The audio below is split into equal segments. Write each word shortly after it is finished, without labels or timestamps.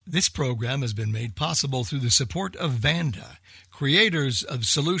This program has been made possible through the support of Vanda, creators of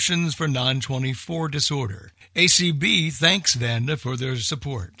solutions for non-24 disorder. ACB thanks Vanda for their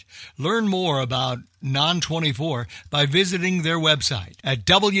support. Learn more about non-24 by visiting their website at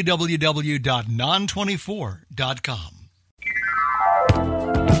www.non24.com.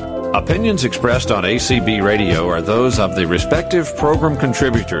 Opinions expressed on ACB Radio are those of the respective program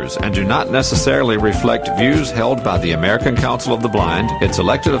contributors and do not necessarily reflect views held by the American Council of the Blind, its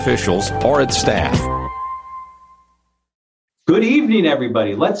elected officials, or its staff. Good evening,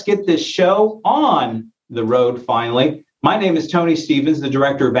 everybody. Let's get this show on the road finally. My name is Tony Stevens, the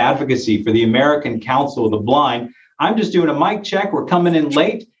Director of Advocacy for the American Council of the Blind. I'm just doing a mic check. We're coming in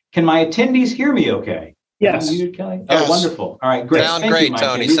late. Can my attendees hear me okay? Yes. Muted, Kelly? Yes. Oh, wonderful. All right, great. Sound Thank great, you,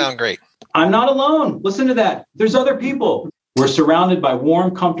 Tony. attendees. Sound great. I'm not alone. Listen to that. There's other people. We're surrounded by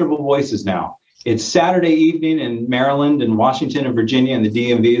warm, comfortable voices now. It's Saturday evening in Maryland and Washington and Virginia, and the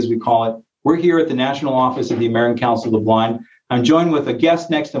DMV as we call it. We're here at the National Office of the American Council of the Blind. I'm joined with a guest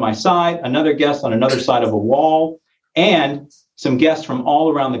next to my side, another guest on another side of a wall, and some guests from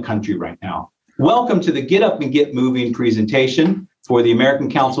all around the country right now. Welcome to the Get Up and Get Moving presentation for the American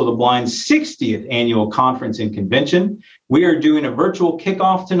Council of the Blind's 60th annual conference and convention. We are doing a virtual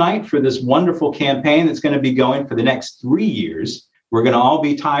kickoff tonight for this wonderful campaign that's going to be going for the next 3 years. We're going to all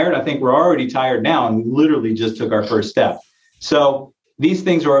be tired. I think we're already tired now, and we literally just took our first step. So these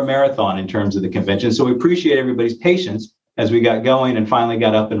things are a marathon in terms of the convention. So we appreciate everybody's patience as we got going and finally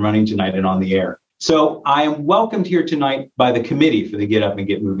got up and running tonight and on the air. So I am welcomed here tonight by the committee for the Get Up and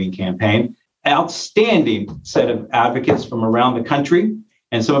Get Moving campaign. Outstanding set of advocates from around the country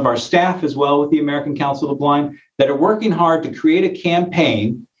and some of our staff as well with the American Council of the Blind that are working hard to create a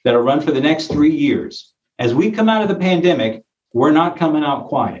campaign that'll run for the next 3 years. As we come out of the pandemic, we're not coming out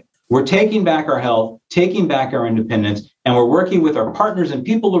quiet. We're taking back our health, taking back our independence, and we're working with our partners and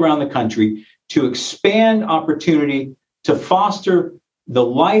people around the country to expand opportunity to foster the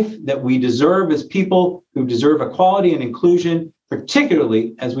life that we deserve as people who deserve equality and inclusion,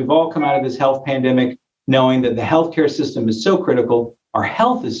 particularly as we've all come out of this health pandemic, knowing that the healthcare system is so critical, our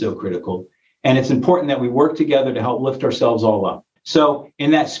health is so critical, and it's important that we work together to help lift ourselves all up. So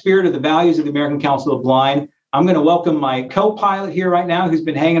in that spirit of the values of the American Council of the Blind, I'm going to welcome my co-pilot here right now, who's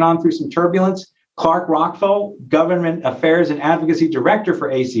been hanging on through some turbulence, Clark Rockfell, Government Affairs and Advocacy Director for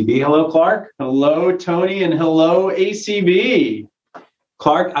ACB. Hello, Clark. Hello, Tony, and hello, ACB.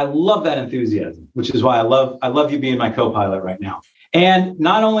 Clark, I love that enthusiasm, which is why I love you being my co-pilot right now. And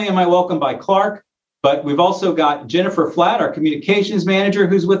not only am I welcomed by Clark, but we've also got Jennifer Flatt, our communications manager,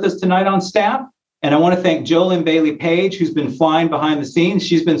 who's with us tonight on staff. And I want to thank Jolynn Bailey Page, who's been flying behind the scenes.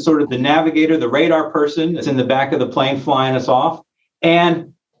 She's been sort of the navigator, the radar person that's in the back of the plane flying us off.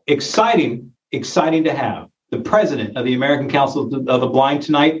 And exciting to have the president of the American Council of the Blind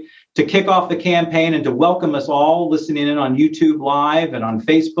tonight to kick off the campaign and to welcome us all listening in on YouTube Live and on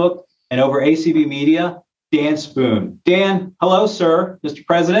Facebook and over ACB Media, Dan Spoon. Dan, hello, sir, Mr.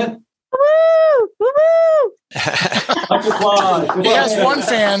 President. Woo! Woo! Applause. He has one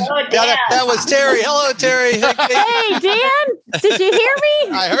fan. Yeah, that was Terry. Hello, Terry. Hey, Dan, did you hear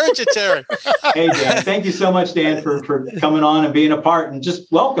me? I heard you, Terry. Hey, Dan, thank you so much, Dan, for coming on and being a part. And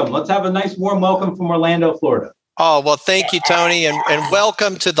just welcome. Let's have a nice warm welcome from Orlando, Florida. Oh, well, thank you, Tony, and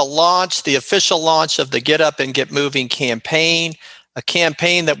welcome to the official launch of the Get Up and Get Moving campaign, a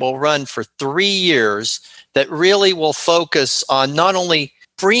campaign that will run for 3 years that really will focus on not only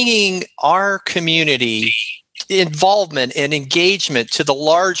bringing our community involvement and engagement to the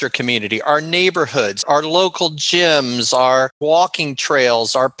larger community, our neighborhoods, our local gyms, our walking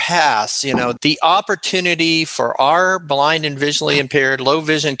trails, our paths, the opportunity for our blind and visually impaired, low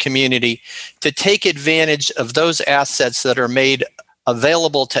vision community to take advantage of those assets that are made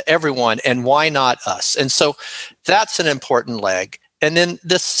available to everyone, and why not us? And so that's an important leg. And then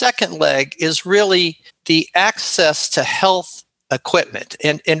the second leg is really the access to health equipment.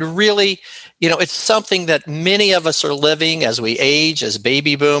 And really, it's something that many of us are living as we age, as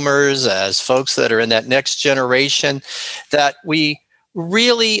baby boomers, as folks that are in that next generation, that we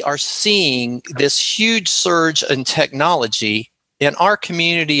really are seeing this huge surge in technology, and our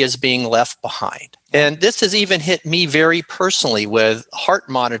community is being left behind. And this has even hit me very personally with heart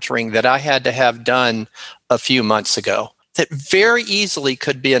monitoring that I had to have done a few months ago, that very easily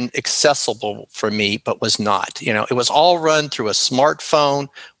could be accessible for me, but was not. It was all run through a smartphone.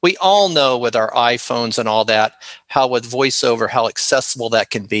 We all know with our iPhones and all that, how with VoiceOver, how accessible that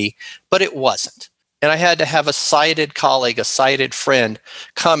can be, but it wasn't. And I had to have a sighted colleague, a sighted friend,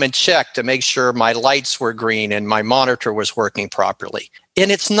 come and check to make sure my lights were green and my monitor was working properly.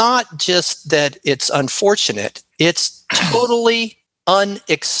 And it's not just that it's unfortunate, it's totally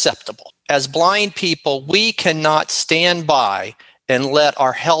unacceptable. As blind people, we cannot stand by and let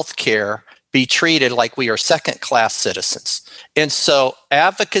our health care be treated like we are second-class citizens. And so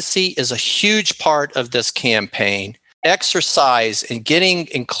advocacy is a huge part of this campaign. Exercise and getting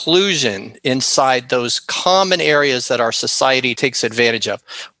inclusion inside those common areas that our society takes advantage of,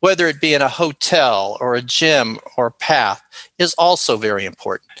 whether it be in a hotel or a gym or a path, is also very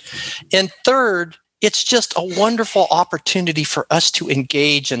important. And third, it's just a wonderful opportunity for us to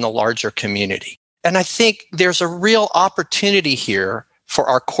engage in the larger community. And I think there's a real opportunity here for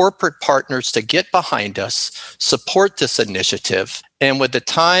our corporate partners to get behind us, support this initiative, and with the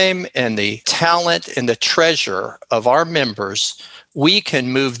time and the talent and the treasure of our members, we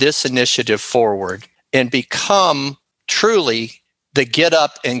can move this initiative forward and become truly the get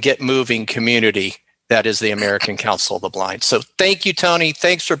up and get moving community that is the American Council of the Blind. So thank you, Tony.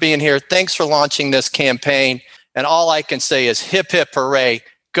 Thanks for being here. Thanks for launching this campaign. And all I can say is hip, hip, hooray.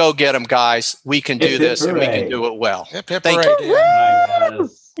 Go get them, guys. We can do this, and we can do it well. Hip, hip, Thank hooray, you. Dan.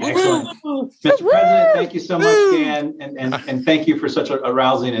 Excellent. Mr. President, thank you so much, Dan, and thank you for such a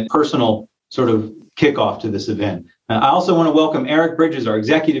rousing and personal sort of kickoff to this event. I also want to welcome Eric Bridges, our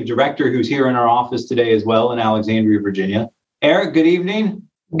Executive Director, who's here in our office today as well in Alexandria, Virginia. Eric, good evening.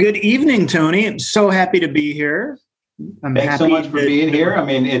 Good evening, Tony. I'm so happy to be here. Thanks so much for being here. I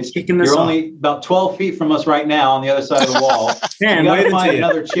mean, you're only about 12 feet from us right now on the other side of the wall. Man, we got to find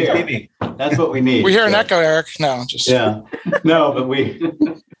another chair. That's what we need. We hear an echo, Eric. No, just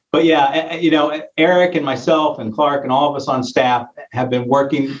But yeah, you know, Eric and myself and Clark and all of us on staff have been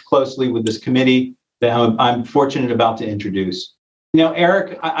working closely with this committee that I'm fortunate about to introduce. You know,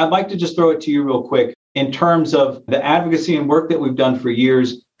 Eric, I'd like to just throw it to you real quick in terms of the advocacy and work that we've done for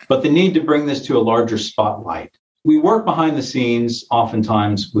years, but the need to bring this to a larger spotlight. We work behind the scenes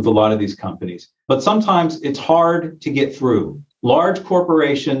oftentimes with a lot of these companies, but sometimes it's hard to get through. Large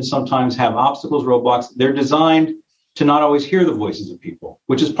corporations sometimes have obstacles, roadblocks. They're designed to not always hear the voices of people,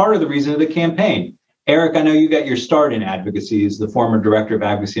 which is part of the reason of the campaign. Eric, I know you got your start in advocacy as the former Director of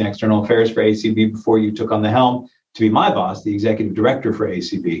Advocacy and External Affairs for ACB before you took on the helm to be my boss, the Executive Director for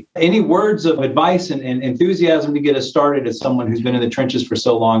ACB. Any words of advice and enthusiasm to get us started as someone who's been in the trenches for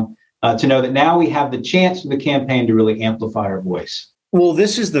so long, to know that now we have the chance for the campaign to really amplify our voice? Well,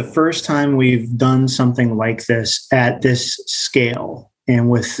 this is the first time we've done something like this at this scale and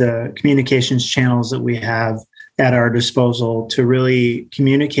with the communications channels that we have at our disposal to really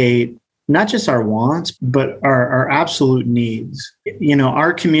communicate not just our wants, but our absolute needs. You know,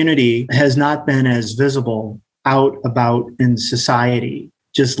 our community has not been as visible out about in society,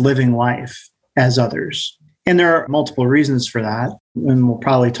 just living life as others. And there are multiple reasons for that. And we'll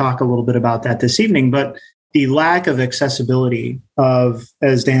probably talk a little bit about that this evening. But the lack of accessibility of,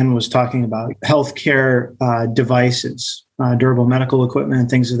 as Dan was talking about, healthcare devices, durable medical equipment, and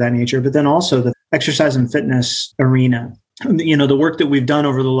things of that nature, but then also the exercise and fitness arena. You know, the work that we've done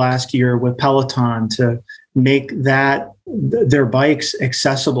over the last year with Peloton to make their bikes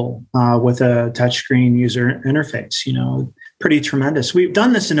accessible with a touchscreen user interface, you know, pretty tremendous. We've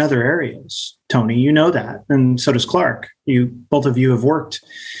done this in other areas, Tony, you know that, and so does Clark. Both of you have worked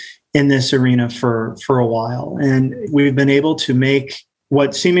in this arena for a while, and we've been able to make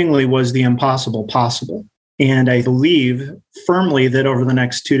what seemingly was the impossible possible. And I believe firmly that over the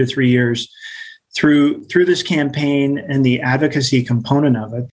next 2 to 3 years, through this campaign and the advocacy component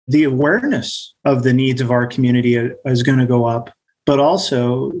of it, the awareness of the needs of our community is going to go up, but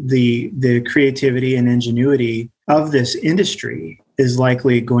also the creativity and ingenuity of this industry is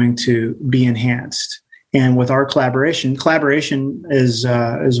likely going to be enhanced. And with our collaboration is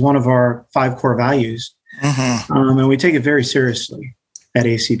one of our 5 core values, and we take it very seriously at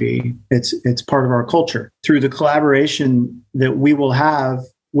ACB. It's part of our culture. Through the collaboration that we will have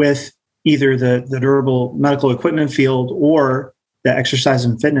with either the durable medical equipment field or the exercise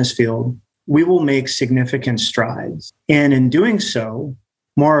and fitness field, we will make significant strides. And in doing so,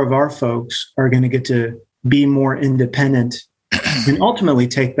 more of our folks are going to get to be more independent and ultimately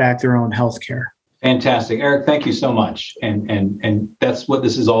take back their own healthcare. Fantastic. Eric, thank you so much. And that's what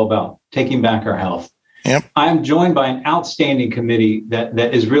this is all about, taking back our health. Yep. I'm joined by an outstanding committee that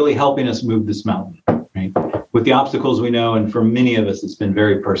is really helping us move this mountain, right? With the obstacles we know, and for many of us, it's been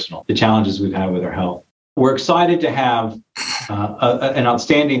very personal, the challenges we've had with our health. We're excited to have an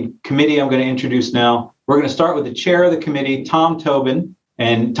outstanding committee I'm going to introduce now. We're going to start with the chair of the committee, Tom Tobin.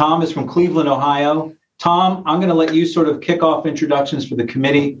 And Tom is from Cleveland, Ohio. Tom, I'm going to let you sort of kick off introductions for the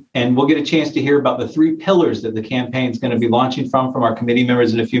committee, and we'll get a chance to hear about the 3 pillars that the campaign is going to be launching from our committee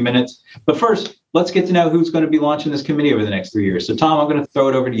members in a few minutes. But first, let's get to know who's going to be launching this committee over the next 3 years. So Tom, I'm going to throw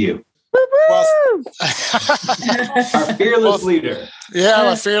it over to you. Woo-woo! Our fearless leader. Yeah,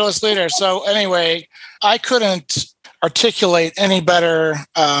 I'm a fearless leader. So anyway, I couldn't articulate any better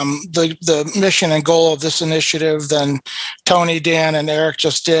the mission and goal of this initiative than Tony, Dan, and Eric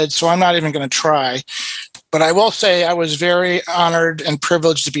just did. So I'm not even going to try. But I will say I was very honored and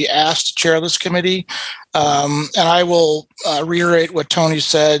privileged to be asked to chair this committee. And I will reiterate what Tony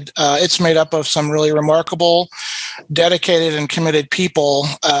said. It's made up of some really remarkable, dedicated, and committed people.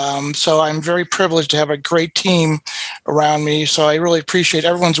 So I'm very privileged to have a great team around me. So I really appreciate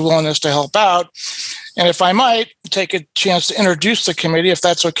everyone's willingness to help out. And if I might take a chance to introduce the committee, if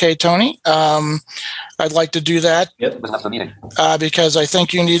that's okay, Tony, I'd like to do that. Yep. Because I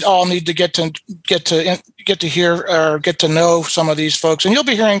think you all need to get to hear or get to know some of these folks, and you'll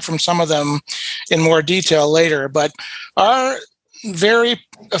be hearing from some of them in more detail later. But our very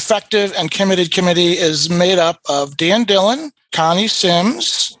effective and committed committee is made up of Dan Dillon, Connie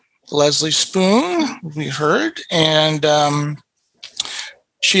Sims, Leslie Spoon, we heard, and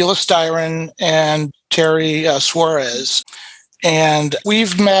Sheila Styron and Terry Suarez. And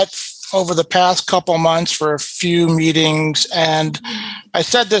we've met over the past couple months for a few meetings. And I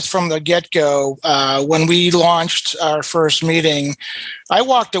said this from the get-go. When we launched our first meeting, I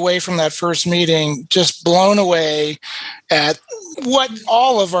walked away from that first meeting just blown away at what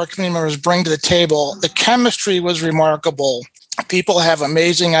all of our community members bring to the table. The chemistry was remarkable. People have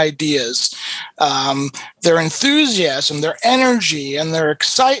amazing ideas. Their enthusiasm, their energy, and their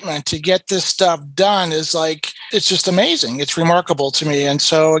excitement to get this stuff done is like, it's just amazing. It's remarkable to me. And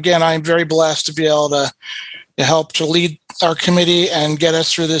so, again, I'm very blessed to be able to help to lead our committee and get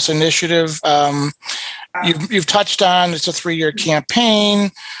us through this initiative. You've touched on it's a 3-year campaign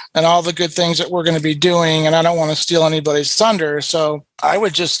and all the good things that we're going to be doing, and I don't want to steal anybody's thunder. So I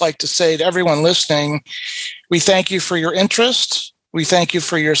would just like to say to everyone listening, we thank you for your interest. We thank you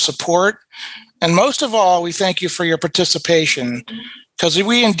for your support. And most of all, we thank you for your participation, because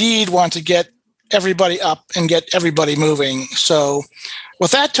we indeed want to get everybody up and get everybody moving. So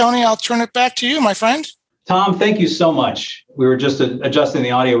with that, Tony, I'll turn it back to you, my friend. Tom, thank you so much. We were just adjusting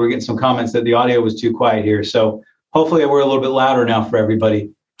the audio. We're getting some comments that the audio was too quiet here. So hopefully we're a little bit louder now for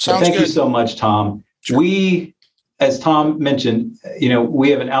everybody. Thank you so much, Tom. Sure. We, as Tom mentioned,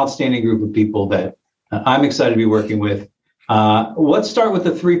 we have an outstanding group of people that I'm excited to be working with. Let's start with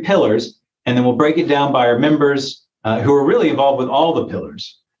the 3 pillars, and then we'll break it down by our members who are really involved with all the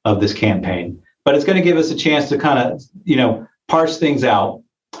pillars of this campaign. But it's going to give us a chance to kind of, parse things out.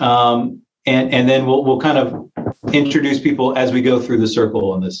 And then we'll kind of introduce people as we go through the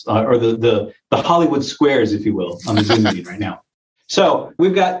circle on this, or the Hollywood squares, if you will, on the Zoom meeting right now. So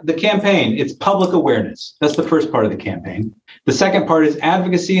we've got the campaign. It's public awareness. That's the first part of the campaign. The second part is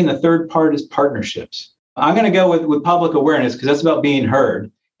advocacy, and the third part is partnerships. I'm going to go with public awareness because that's about being heard.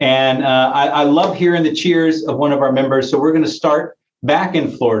 And I love hearing the cheers of one of our members. So we're going to start back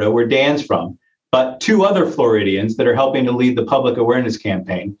in Florida, where Dan's from, but 2 other Floridians that are helping to lead the public awareness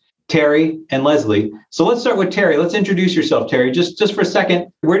campaign, Terry and Leslie. So let's start with Terry. Let's introduce yourself, Terry. Just for a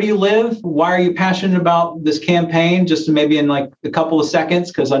second, where do you live? Why are you passionate about this campaign? Just maybe in like a couple of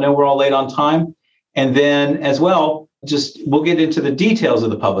seconds, because I know we're all late on time. And then as well, we'll get into the details of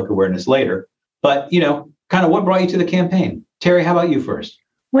the public awareness later. But, kind of what brought you to the campaign? Terry, how about you first?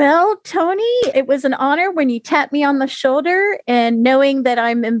 Well, Tony, it was an honor when you tapped me on the shoulder, and knowing that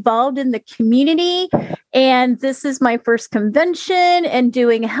I'm involved in the community, and this is my first convention and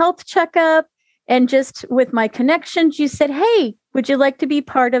doing a health checkup, and just with my connections, you said, hey, would you like to be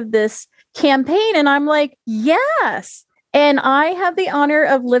part of this campaign? And I'm like, yes. And I have the honor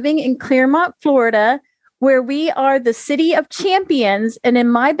of living in Clermont, Florida, where we are the city of champions. And in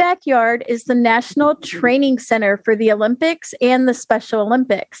my backyard is the National Training Center for the Olympics and the Special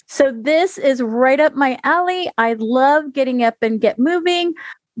Olympics. So this is right up my alley. I love getting up and get moving.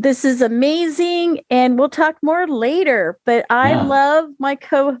 This is amazing. And we'll talk more later, but I love my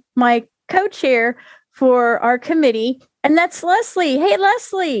co-chair for our committee. And that's Leslie. Hey,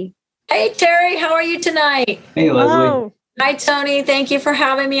 Leslie. Hey, Terry. How are you tonight? Hey, Leslie. Oh. Hi, Tony. Thank you for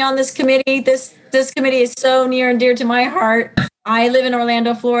having me on this committee. This committee is so near and dear to my heart. I live in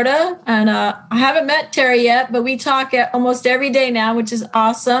Orlando, Florida, and I haven't met Terry yet, but we talk almost every day now, which is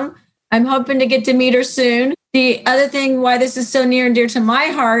awesome. I'm hoping to get to meet her soon. The other thing why this is so near and dear to my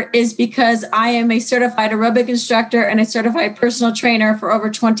heart is because I am a certified aerobic instructor and a certified personal trainer for over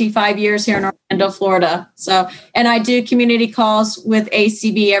 25 years here in Orlando, Florida. And I do community calls with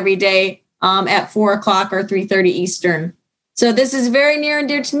ACB every day at 4 o'clock or 3:30 Eastern. So this is very near and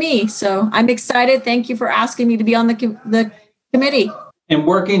dear to me. So I'm excited. Thank you for asking me to be on the committee. And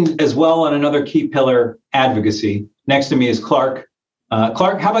working as well on another key pillar, advocacy. Next to me is Clark.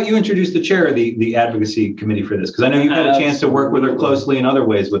 Clark, how about you introduce the chair of the advocacy committee for this? Because I know you've had a chance to work with her closely in other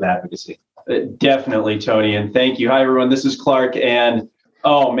ways with advocacy. Definitely, Tony, and thank you. Hi, everyone. This is Clark, and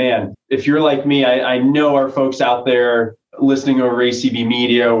oh man, if you're like me, I know our folks out there listening over ACB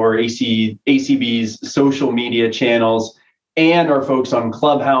Media or ACB's social media channels, and our folks on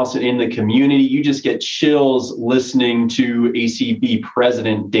Clubhouse and in the community. You just get chills listening to ACB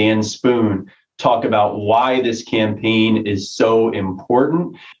President Dan Spoon talk about why this campaign is so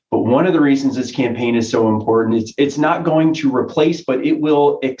important. But one of the reasons this campaign is so important, it's not going to replace, but it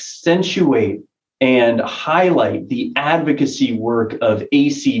will accentuate and highlight the advocacy work of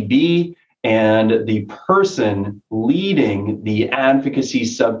ACB, and the person leading the advocacy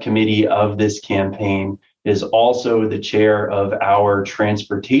subcommittee of this campaign is also the chair of our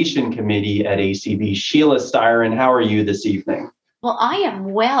transportation committee at ACB. Sheila Styron, how are you this evening? Well, I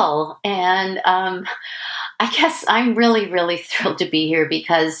am well, and I guess I'm really, really thrilled to be here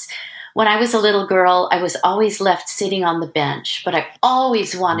because when I was a little girl, I was always left sitting on the bench, but I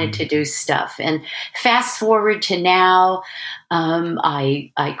always wanted to do stuff. And fast forward to now,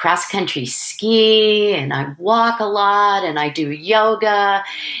 I cross-country ski, and I walk a lot, and I do yoga.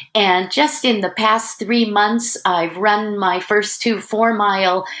 And just in the past 3 months, I've run my first 2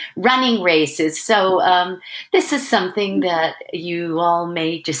 4-mile running races. So this is something that you all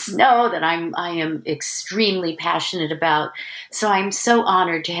may just know that I am extremely passionate about. So I'm so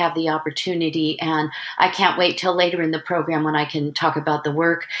honored to have the opportunity, and I can't wait till later in the program when I can talk about the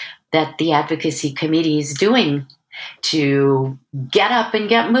work that the advocacy committee is doing to get up and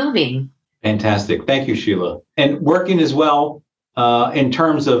get moving. Fantastic. Thank you, Sheila. And working as well in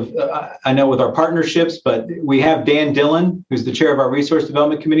terms of, I know with our partnerships, but we have Dan Dillon, who's the chair of our resource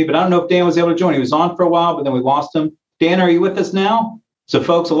development committee, but I don't know if Dan was able to join. He was on for a while, but then we lost him. Dan, are you with us now? So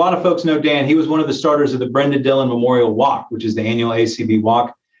folks, a lot of folks know Dan. He was one of the starters of the Brenda Dillon Memorial Walk, which is the annual ACB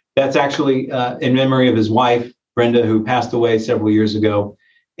walk. That's actually in memory of his wife, Brenda, who passed away several years ago.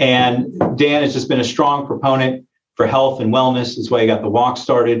 And Dan has just been a strong proponent for health and wellness. That's why he got the walk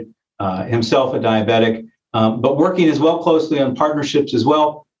started, himself a diabetic, but working as well closely on partnerships as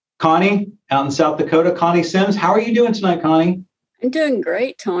well. Connie, out in South Dakota, Connie Sims, how are you doing tonight, Connie? I'm doing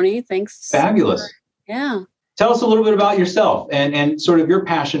great, Tony. Thanks. Fabulous. Yeah. Tell us a little bit about yourself and sort of your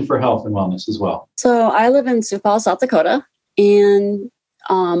passion for health and wellness as well. So I live in Sioux Falls, South Dakota, and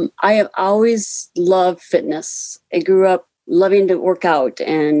I have always loved fitness. I grew up loving to work out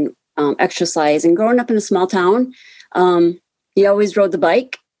and exercise, and growing up in a small town, you always rode the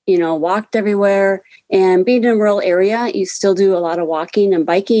bike, walked everywhere, and being in a rural area, you still do a lot of walking and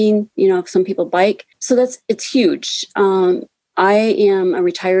biking. Some people bike. So it's huge. I am a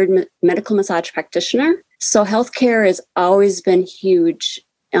retired medical massage practitioner. So healthcare has always been huge,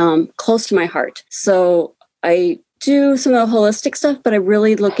 close to my heart. So I do some of the holistic stuff, but I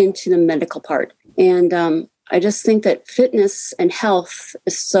really look into the medical part. And I just think that fitness and health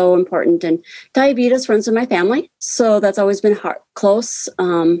is so important. And diabetes runs in my family. So that's always been close.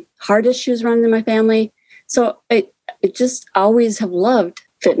 Heart issues run in my family. So I just always have loved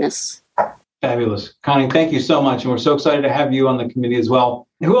fitness. Fabulous. Connie, thank you so much. And we're so excited to have you on the committee as well.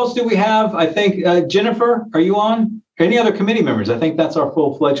 Who else do we have? I think Jennifer, are you on? Any other committee members? I think that's our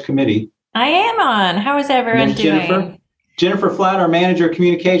full-fledged committee. I am on. How is everyone doing? Jennifer Flatt, our manager of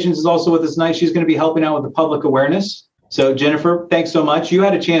communications, is also with us tonight. She's going to be helping out with the public awareness. So Jennifer, thanks so much. You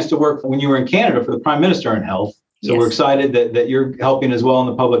had a chance to work when you were in Canada for the Prime Minister in health. So We're excited that you're helping as well in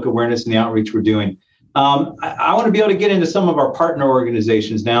the public awareness and the outreach we're doing. I want to be able to get into some of our partner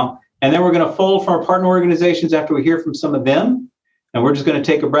organizations now, and then we're going to fold from our partner organizations after we hear from some of them. And we're just going to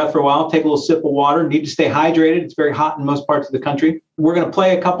take a breath for a while, take a little sip of water, need to stay hydrated. It's very hot in most parts of the country. We're going to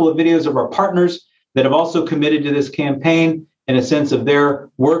play a couple of videos of our partners that have also committed to this campaign in a sense of their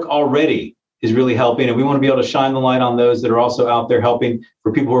work already is really helping. And we want to be able to shine the light on those that are also out there helping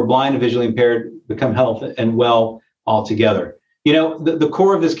for people who are blind and visually impaired become health and well altogether. The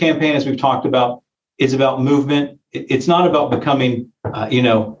core of this campaign, as we've talked about, is about movement. It's not about becoming,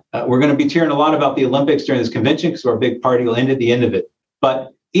 we're going to be cheering a lot about the Olympics during this convention because our big party will end at the end of it.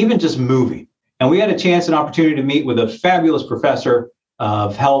 But even just moving. And we had a chance and opportunity to meet with a fabulous professor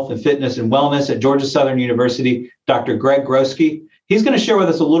of health and fitness and wellness at Georgia Southern University, Dr. Greg Grosky. He's going to share with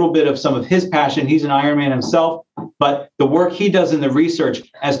us a little bit of some of his passion. He's an Ironman himself, but the work he does in the research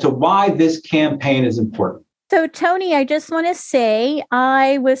as to why this campaign is important. So, Tony, I just want to say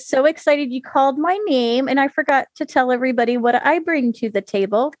I was so excited you called my name, and I forgot to tell everybody what I bring to the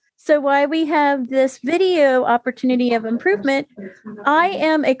table. So while we have this video opportunity of improvement, I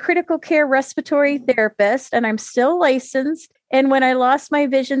am a critical care respiratory therapist, and I'm still licensed. And when I lost my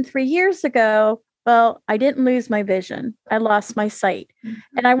vision 3 years ago, Well, I didn't lose my vision. I lost my sight.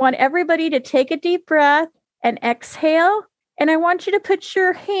 And I want everybody to take a deep breath and exhale. And I want you to put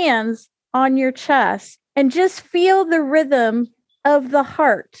your hands on your chest and just feel the rhythm of the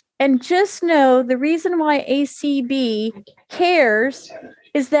heart. And just know the reason why ACB cares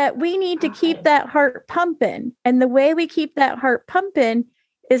is that we need to keep that heart pumping. And the way we keep that heart pumping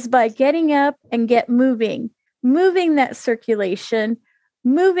is by getting up and get moving that circulation,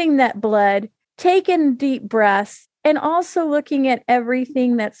 moving that blood, taking deep breaths, and also looking at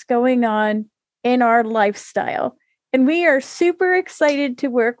everything that's going on in our lifestyle. And we are super excited to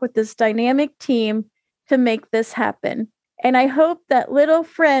work with this dynamic team to make this happen. And I hope that little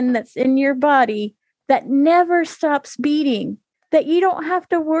friend that's in your body that never stops beating, that you don't have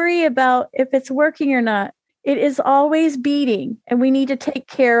to worry about if it's working or not. It is always beating. And we need to take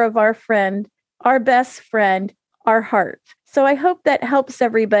care of our friend, our best friend, our heart. So I hope that helps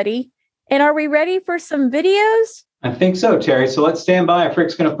everybody. And are we ready for some videos? I think so, Terry. So let's stand by.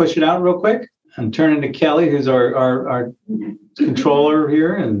 Frick's going to push it out real quick. I'm turning to Kelly, who's our controller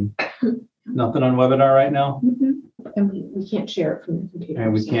here, and nothing on webinar right now. Mm-hmm. And we can't share it from the computer.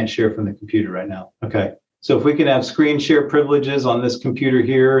 And we can't share from the computer right now. Okay. So if we can have screen share privileges on this computer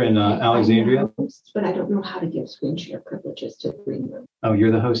here in Alexandria. But I don't know how to give screen share privileges to the green room. Oh,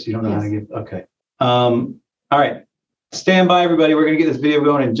 you're the host. You don't know how to give. Okay. All right. Stand by, everybody. We're going to get this video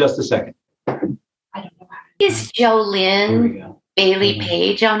going in just a second. Is JoLynn Bailey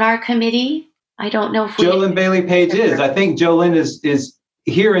Page on our committee? I don't know if JoLynn Bailey Page is. I think JoLynn is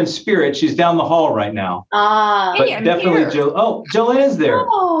here in spirit. She's down the hall right now. But hey, definitely JoLynn is there.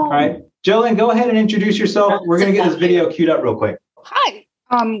 Oh. All right. JoLynn, go ahead and introduce yourself. We're going to get this video queued up real quick. Hi.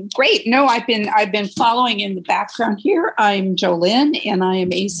 Great. No, I've been following in the background here. I'm JoLynn, and I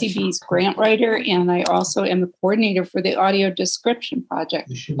am ACB's grant writer, and I also am the coordinator for the audio description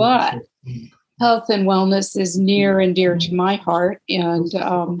project. But health and wellness is near and dear to my heart, and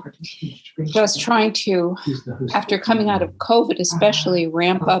just trying to, after coming out of COVID especially,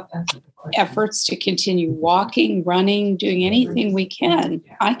 ramp up efforts to continue walking, running, doing anything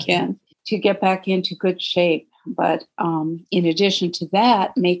I can to get back into good shape. But in addition to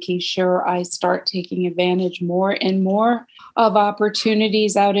that, making sure I start taking advantage more and more of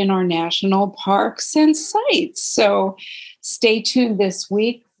opportunities out in our national parks and sites. So stay tuned this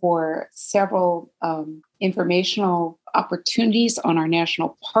week for several informational opportunities on our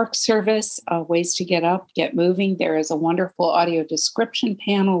National Park Service, ways to get up, get moving. There is a wonderful audio description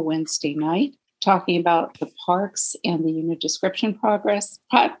panel Wednesday night talking about the parks and the unit description project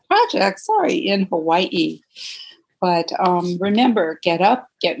in Hawaii. But remember, get up,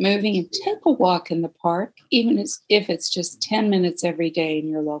 get moving, and take a walk in the park, even if it's just 10 minutes every day in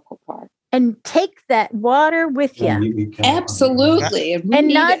your local park. And take that water with you. Absolutely. And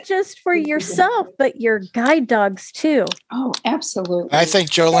not just for yourself, but your guide dogs too. Oh, absolutely. I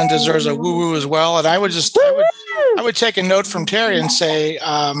think JoLynn deserves a woo-woo as well. And I would take a note from Terry and say,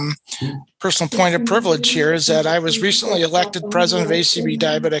 personal point of privilege here is that I was recently elected president of ACB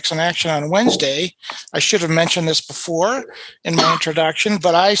Diabetics in Action on Wednesday. I should have mentioned this before in my introduction,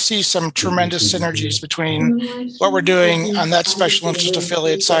 but I see some tremendous synergies between what we're doing on that special interest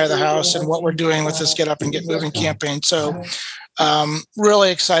affiliate side of the house and what we're doing with this Get Up and Get Moving campaign. So really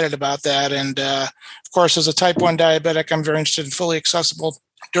excited about that. And of course, as a type 1 diabetic, I'm very interested in fully accessible,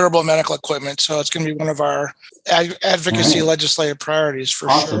 durable medical equipment. So it's going to be one of our advocacy legislative priorities for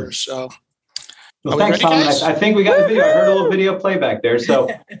sure. So. Well, thanks, Tom. I think we got the video. I heard a little video playback there. So,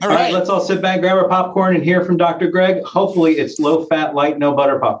 all right, let's all sit back, grab our popcorn, and hear from Dr. Greg. Hopefully, it's low-fat, light, no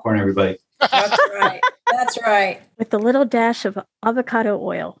butter popcorn, everybody. That's right. That's right. With a little dash of avocado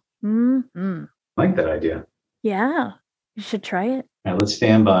oil. Mm-hmm. I like that idea. Yeah, you should try it. All right, let's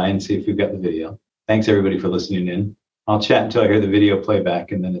stand by and see if we've got the video. Thanks, everybody, for listening in. I'll chat until I hear the video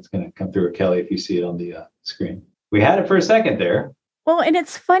playback, and then it's going to come through, Kelly, if you see it on the screen. We had it for a second there. Well, and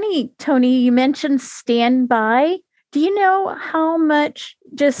it's funny, Tony, you mentioned standby. Do you know how much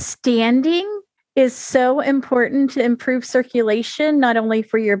just standing is so important to improve circulation, not only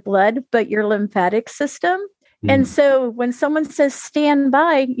for your blood, but your lymphatic system? And so when someone says stand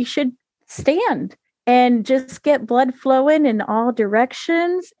by, you should stand and just get blood flowing in all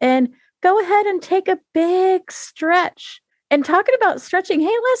directions and go ahead and take a big stretch. And talking about stretching,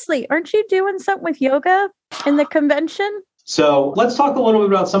 hey, Leslie, aren't you doing something with yoga in the convention? So let's talk a little bit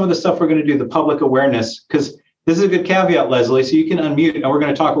about some of the stuff we're going to do, the public awareness, because this is a good caveat, Leslie, so you can unmute, and we're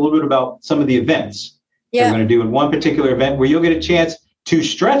going to talk a little bit about some of the events we're going to do in one particular event where you'll get a chance to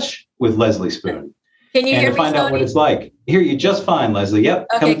stretch with Leslie Spoon. Can you hear me, find out what it's like. Hear you just fine, Leslie. Yep.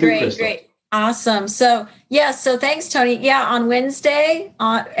 Okay, great. Awesome. So thanks, Tony. Yeah, on Wednesday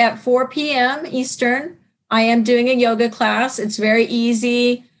at 4 p.m. Eastern, I am doing a yoga class. It's very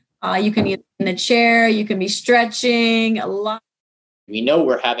easy. You can be in a chair, you can be stretching a lot. We know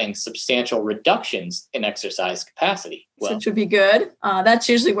we're having substantial reductions in exercise capacity. Which would be good. That's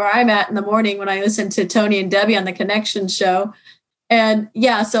usually where I'm at in the morning when I listen to Tony and Debbie on the Connection show. And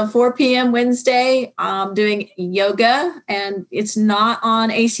so 4 p.m. Wednesday, I'm doing yoga, and it's not on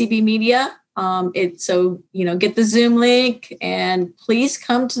ACB Media. Get the Zoom link and please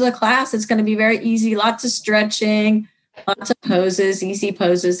come to the class. It's going to be very easy. Lots of stretching, lots of poses, easy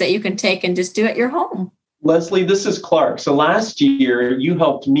poses that you can take and just do at your home. Leslie, this is Clark. So last year you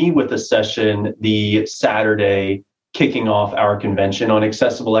helped me with a session the Saturday kicking off our convention on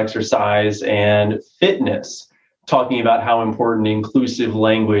accessible exercise and fitness, talking about how important inclusive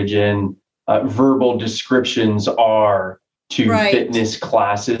language and verbal descriptions are to fitness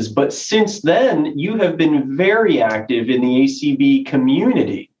classes. But since then, you have been very active in the ACB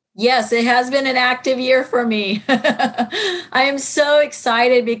community. Yes, it has been an active year for me. I am so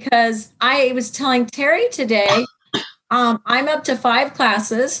excited because I was telling Terry today, I'm up to 5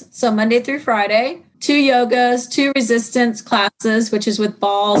 classes. So Monday through Friday, 2 yogas, 2 resistance classes, which is with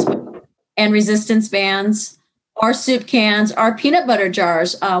balls and resistance bands, our soup cans, our peanut butter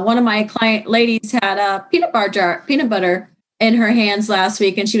jars. One of my client ladies had a peanut butter in her hands last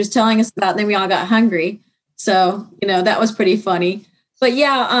week, and she was telling us about it, and then we all got hungry. So, that was pretty funny. But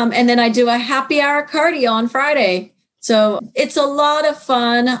and then I do a happy hour cardio on Friday. So it's a lot of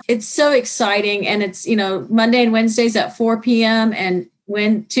fun. It's so exciting. And it's, Monday and Wednesdays at 4 p.m. and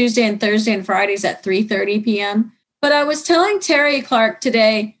Tuesday and Thursday and Fridays at 3:30 p.m. But I was telling Terry Clark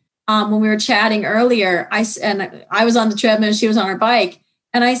today, when we were chatting earlier, I was on the treadmill and she was on her bike.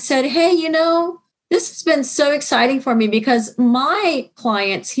 And I said, hey, this has been so exciting for me because my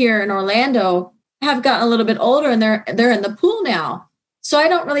clients here in Orlando have gotten a little bit older and they're in the pool now. So I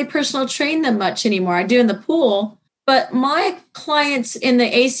don't really personal train them much anymore. I do in the pool, but my clients in the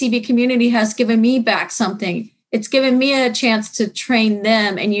ACB community has given me back something. It's given me a chance to train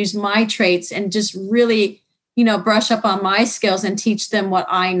them and use my traits and just really, brush up on my skills and teach them what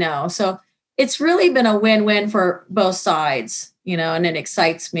I know. So it's really been a win-win for both sides. And it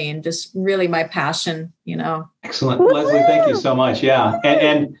excites me and just really my passion, Excellent. Woo-hoo! Leslie, thank you so much. Yeah.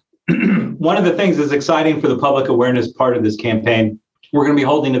 And one of the things that's exciting for the public awareness part of this campaign, we're going to be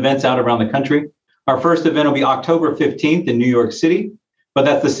holding events out around the country. Our first event will be October 15th in New York City, but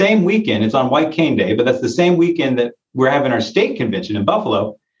that's the same weekend. It's on White Cane Day, but that's the same weekend that we're having our state convention in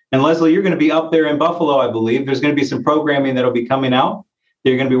Buffalo. And Leslie, you're going to be up there in Buffalo, I believe. There's going to be some programming that'll be coming out that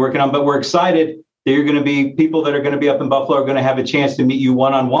you're going to be working on, but we're excited that you're going to be people that are going to be up in Buffalo are going to have a chance to meet you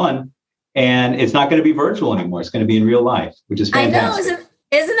one-on-one. And it's not going to be virtual anymore. It's going to be in real life, which is fantastic. I know.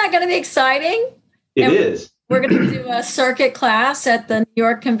 Isn't that going to be exciting? It is. We're going to do a circuit class at the New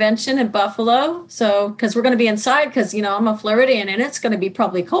York Convention in Buffalo. So, because we're going to be inside because, I'm a Floridian and it's going to be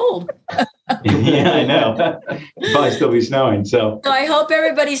probably cold. Yeah, I know. It'll probably still be snowing. So I hope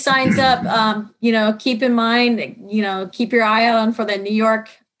everybody signs up. Keep in mind, keep your eye out for the New York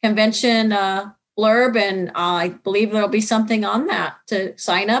Convention blurb. And I believe there'll be something on that to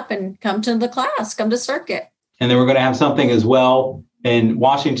sign up and come to the class, come to circuit. And then we're going to have something as well in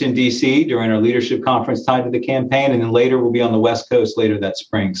Washington, D.C. during our leadership conference tied to the campaign. And then later we'll be on the West Coast later that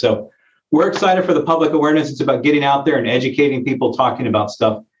spring. So we're excited for the public awareness. It's about getting out there and educating people, talking about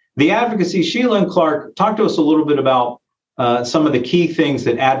stuff. The advocacy, Sheila and Clark, talk to us a little bit about some of the key things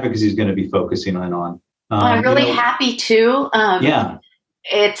that advocacy is going to be focusing on. I'm really happy to. Yeah.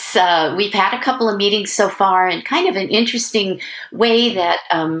 It's we've had a couple of meetings so far, and kind of an interesting way that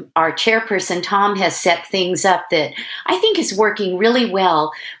our chairperson Tom has set things up that I think is working really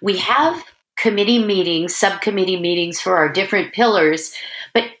well. We have committee meetings, subcommittee meetings for our different pillars,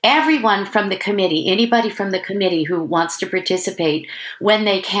 but everyone from the committee, anybody from the committee who wants to participate when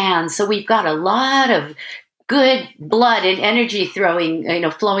they can. So we've got a lot of good blood and energy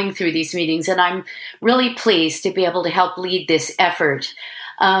flowing through these meetings. And I'm really pleased to be able to help lead this effort.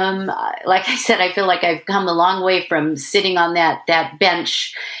 Like I said, I feel like I've come a long way from sitting on that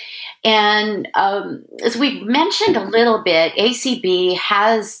bench. And as we've mentioned a little bit, ACB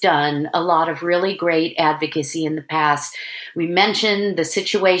has done a lot of really great advocacy in the past. We mentioned the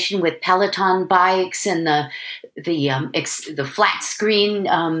situation with Peloton bikes and the flat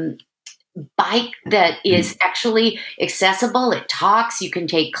screen bike that is actually accessible. It talks. You can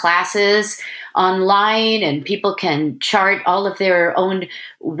take classes online and people can chart all of their own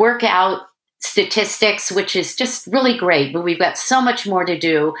workout statistics, which is just really great. But we've got so much more to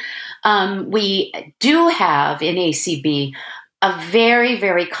do. We do have in ACB a very,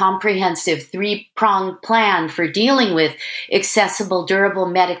 very comprehensive three-pronged plan for dealing with accessible, durable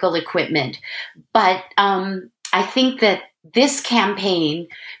medical equipment. But I think that this campaign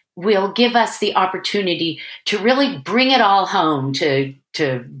will give us the opportunity to really bring it all home, to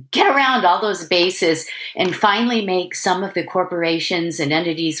get around all those bases and finally make some of the corporations and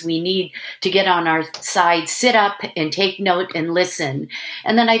entities we need to get on our side sit up and take note and listen.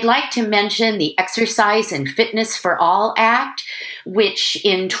 And then I'd like to mention the Exercise and Fitness for All Act, which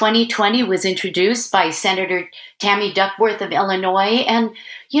in 2020 was introduced by Senator Tammy Duckworth of Illinois. And,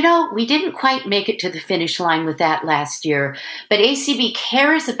 you know, we didn't quite make it to the finish line with that last year, but ACB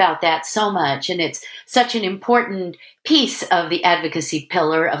cares about that so much, and it's such an important piece of the advocacy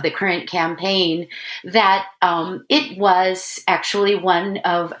pillar of the current campaign that it was actually one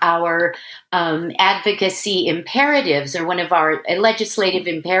of our advocacy imperatives, or one of our legislative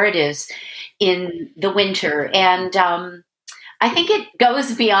imperatives in the winter. And I think it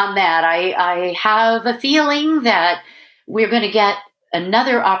goes beyond that. I have a feeling that we're going to get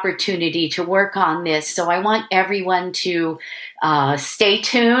another opportunity to work on this. So I want everyone to stay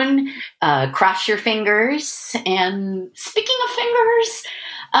tuned, cross your fingers. And speaking of fingers,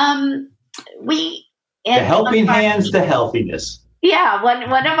 the helping hands to healthiness. Yeah,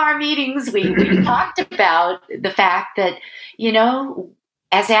 one of our meetings, we talked about the fact that, you know,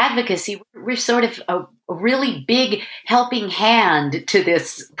 as advocacy, we're sort of a really big helping hand to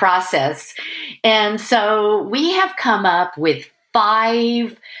this process. And so we have come up with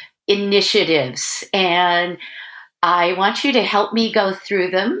 5 initiatives, and I want you to help me go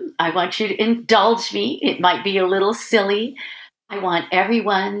through them. I want you to indulge me. It might be a little silly. I want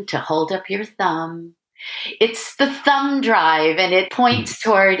everyone to hold up your thumb. It's the thumb drive, and it points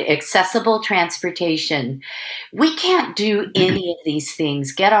toward accessible transportation. We can't do any of these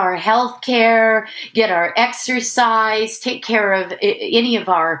things. Get our health care, get our exercise, take care of any of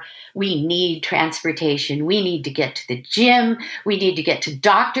we need transportation. We need to get to the gym. We need to get to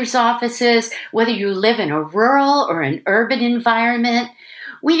doctor's offices, whether you live in a rural or an urban environment.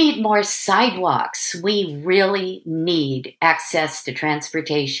 We need more sidewalks. We really need access to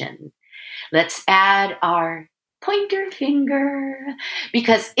transportation. Let's add our pointer finger,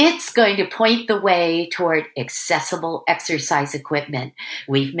 because it's going to point the way toward accessible exercise equipment.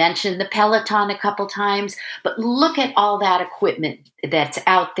 We've mentioned the Peloton a couple times, but look at all that equipment that's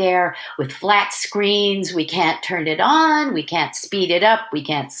out there with flat screens. We can't turn it on. We can't speed it up. We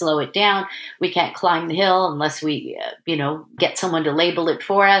can't slow it down. We can't climb the hill unless we, get someone to label it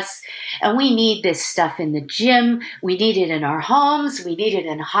for us. And we need this stuff in the gym. We need it in our homes. We need it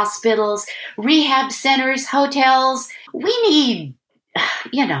in hospitals, rehab centers, hotels. We need,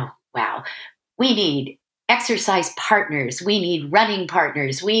 we need exercise partners. We need running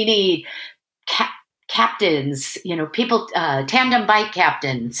partners. We need captains, people, tandem bike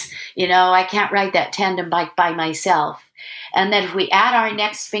captains. I can't ride that tandem bike by myself. And then if we add our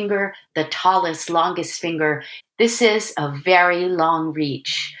next finger, the tallest, longest finger, this is a very long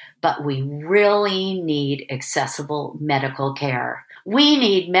reach, but we really need accessible medical care. We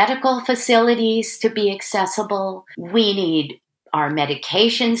need medical facilities to be accessible. We need our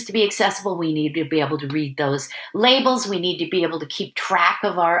medications to be accessible. We need to be able to read those labels. We need to be able to keep track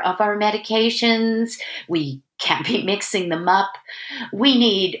of our medications. We can't be mixing them up. We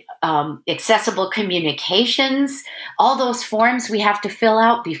need accessible communications. All those forms we have to fill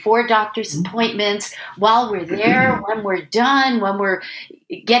out before doctor's appointments, while we're there, when we're done, when we're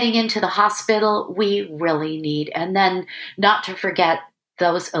getting into the hospital, we really need. And then not to forget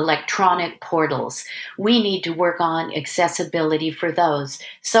those electronic portals. We need to work on accessibility for those.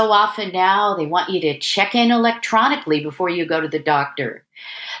 So often now they want you to check in electronically before you go to the doctor.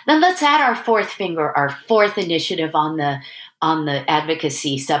 Then let's add our fourth finger, our fourth initiative on the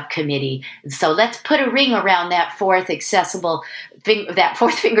advocacy subcommittee. So let's put a ring around that fourth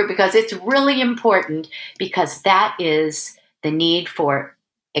finger, because it's really important, because that is the need for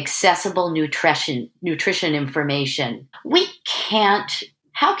accessible nutrition information.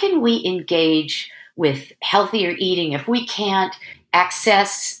 How can we engage with healthier eating if we can't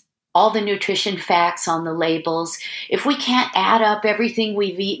access all the nutrition facts on the labels, if we can't add up everything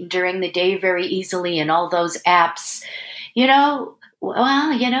we've eaten during the day very easily in all those apps?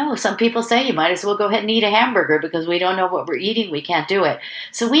 Some people say you might as well go ahead and eat a hamburger because we don't know what we're eating. We can't do it.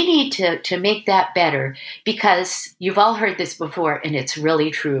 So we need to make that better, because you've all heard this before, and it's really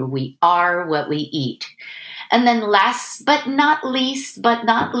true. We are what we eat. And then last but not least, but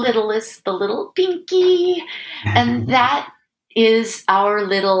not littlest, the little pinky. And that is our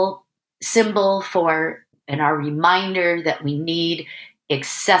little symbol and our reminder that we need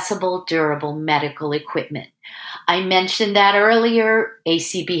accessible, durable medical equipment. I mentioned that earlier.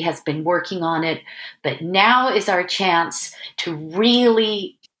 ACB has been working on it, but now is our chance to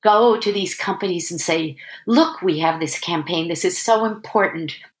really go to these companies and say, look, we have this campaign. This is so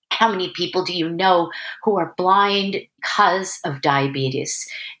important. How many people do you know who are blind because of diabetes?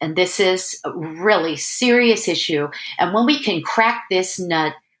 And this is a really serious issue. And when we can crack this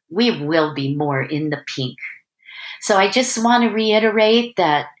nut, we will be more in the pink. So I just want to reiterate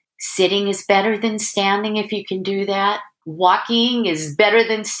that sitting is better than standing if you can do that. Walking is better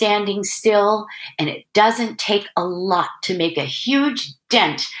than standing still, and it doesn't take a lot to make a huge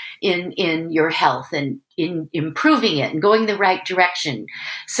dent in your health and in improving it and going the right direction.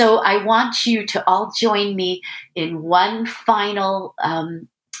 So I want you to all join me in one final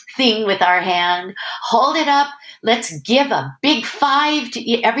thing with our hand. Hold it up. Let's give a big 5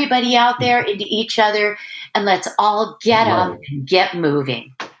 to everybody out there and to each other, and let's all get up and get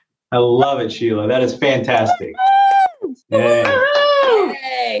moving. I love it, Sheila. That is fantastic. Yay.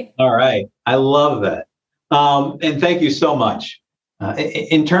 All right. I love that. And thank you so much.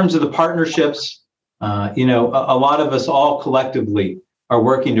 In terms of the partnerships, a lot of us all collectively are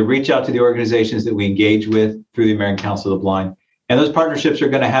working to reach out to the organizations that we engage with through the American Council of the Blind. And those partnerships are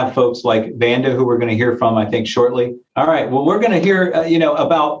going to have folks like Vanda, who we're going to hear from, I think, shortly. All right. Well, we're going to hear,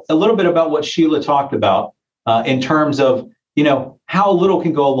 about a little bit about what Sheila talked about in terms of, how little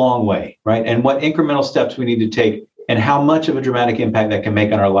can go a long way, right? And what incremental steps we need to take and how much of a dramatic impact that can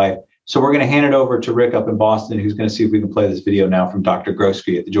make on our life. So we're going to hand it over to Rick up in Boston, who's going to see if we can play this video now from Dr.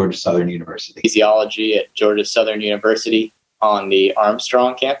 Grosky at the Georgia Southern University. Physiology at Georgia Southern University on the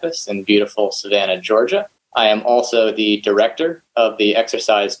Armstrong campus in beautiful Savannah, Georgia. I am also the director of the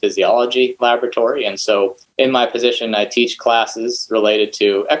Exercise Physiology Laboratory. And so in my position, I teach classes related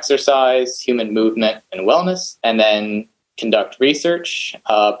to exercise, human movement, and wellness, and then conduct research.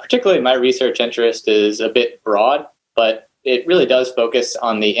 Particularly my research interest is a bit broad, but it really does focus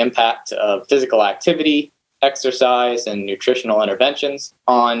on the impact of physical activity, exercise, and nutritional interventions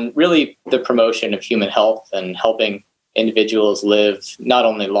on really the promotion of human health and helping individuals live not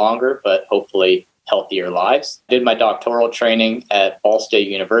only longer, but hopefully healthier lives. I did my doctoral training at Ball State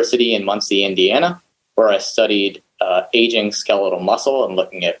University in Muncie, Indiana, where I studied aging skeletal muscle and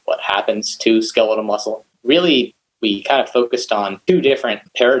looking at what happens to skeletal muscle. Really, we kind of focused on 2 different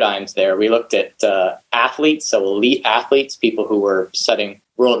paradigms there. We looked at athletes, so elite athletes, people who were setting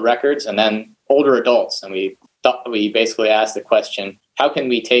world records, and then older adults. And we basically asked the question, how can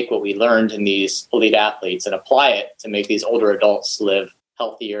we take what we learned in these elite athletes and apply it to make these older adults live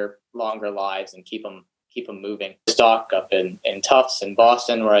healthier, longer lives and keep them moving? Stock up in Tufts in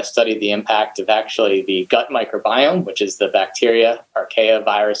Boston, where I studied the impact of actually the gut microbiome, which is the bacteria, archaea,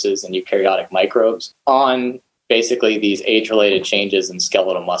 viruses, and eukaryotic microbes, on basically these age-related changes in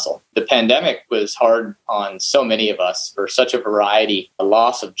skeletal muscle. The pandemic was hard on so many of us for such a variety: a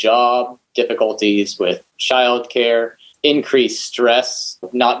loss of job, difficulties with childcare, increased stress,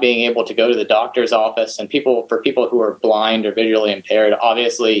 not being able to go to the doctor's office, and for people who are blind or visually impaired,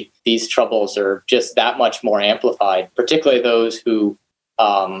 obviously these troubles are just that much more amplified, particularly those who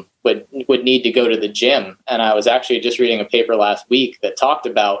would need to go to the gym. And I was actually just reading a paper last week that talked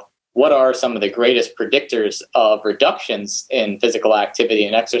about what are some of the greatest predictors of reductions in physical activity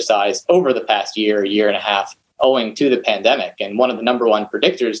and exercise over the past year and a half owing to the pandemic. And one of the number one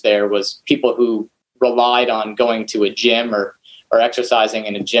predictors there was people who relied on going to a gym or exercising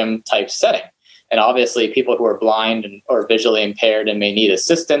in a gym type setting. And obviously people who are blind or visually impaired and may need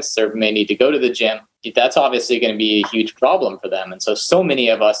assistance or may need to go to the gym, that's obviously going to be a huge problem for them. And so many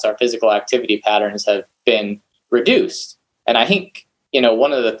of us, our physical activity patterns have been reduced. And I think,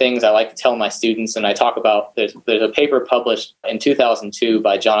 one of the things I like to tell my students, and I talk about, there's a paper published in 2002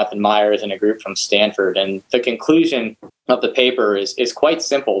 by Jonathan Myers and a group from Stanford. And the conclusion of the paper is quite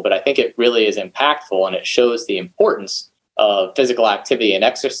simple, but I think it really is impactful, and it shows the importance of physical activity and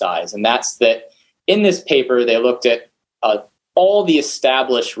exercise. And that's that in this paper, they looked at all the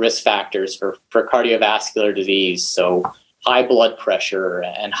established risk factors for cardiovascular disease. So high blood pressure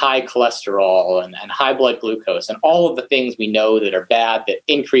and high cholesterol and high blood glucose and all of the things we know that are bad that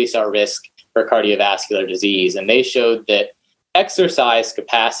increase our risk for cardiovascular disease. And they showed that exercise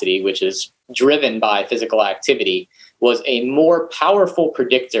capacity, which is driven by physical activity, was a more powerful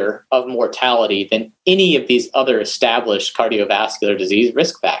predictor of mortality than any of these other established cardiovascular disease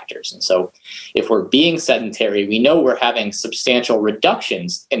risk factors. And so if we're being sedentary, we know we're having substantial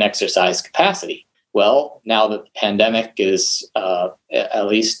reductions in exercise capacity. Well, now that the pandemic is, at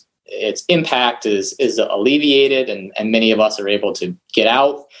least its impact is alleviated, and many of us are able to get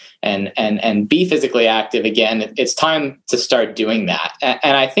out and be physically active again, it's time to start doing that.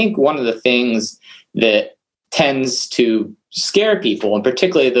 And I think one of the things that tends to scare people, and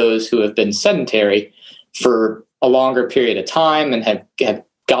particularly those who have been sedentary for a longer period of time and have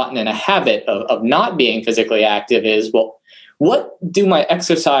gotten in a habit of not being physically active, is, well, what do my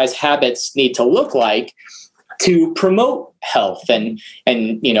exercise habits need to look like to promote health? And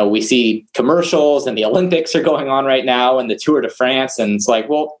we see commercials, and the Olympics are going on right now, and the Tour de France, and it's like,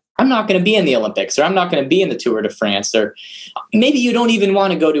 well, I'm not going to be in the Olympics, or I'm not going to be in the Tour de France, or maybe you don't even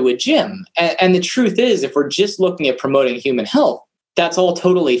want to go to a gym. And the truth is, if we're just looking at promoting human health, that's all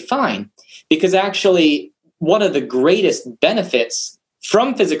totally fine, because actually one of the greatest benefits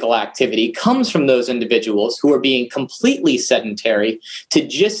from physical activity comes from those individuals who are being completely sedentary to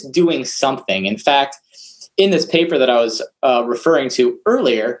just doing something. In fact, in this paper that I was referring to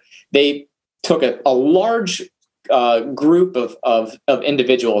earlier, they took a large group of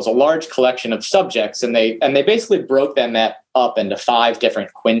individuals, a large collection of subjects, and they basically broke them up into 5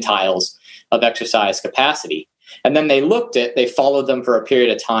 different quintiles of exercise capacity. And then they followed them for a period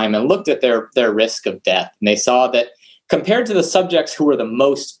of time and looked at their risk of death. And they saw that compared to the subjects who were the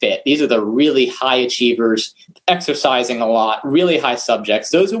most fit, these are the really high achievers, exercising a lot, really high subjects,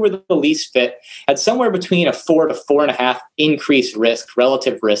 those who were the least fit had somewhere between a 4 to 4.5 increased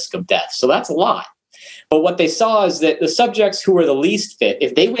relative risk of death. So that's a lot. But what they saw is that the subjects who were the least fit,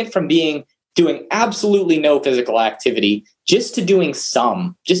 if they went from doing absolutely no physical activity just to doing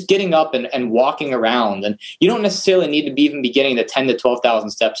some, just getting up and walking around, and you don't necessarily need to even be getting the 10 to 12,000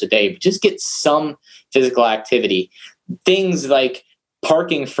 steps a day, but just get some physical activity. Things like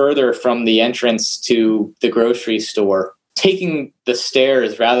parking further from the entrance to the grocery store, taking the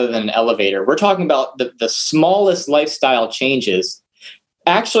stairs rather than an elevator. We're talking about the smallest lifestyle changes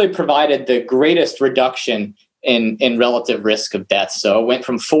actually provided the greatest reduction in relative risk of death. So it went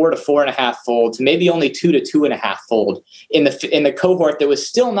from 4 to 4.5 fold to maybe only 2 to 2.5 fold in the cohort that was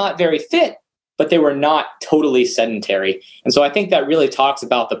still not very fit, but they were not totally sedentary. And so I think that really talks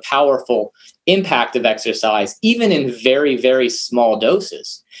about the powerful impact of exercise, even in very, very small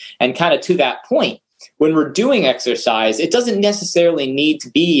doses. And kind of to that point, when we're doing exercise, it doesn't necessarily need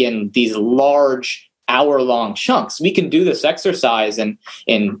to be in these large hour-long chunks. We can do this exercise in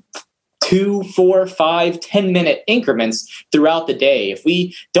 2, 4, 5, 10-minute increments throughout the day. If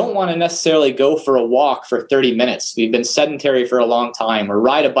we don't want to necessarily go for a walk for 30 minutes, we've been sedentary for a long time, or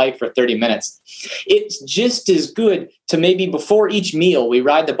ride a bike for 30 minutes, it's just as good to maybe before each meal, we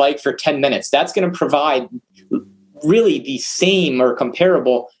ride the bike for 10 minutes. That's going to provide really the same or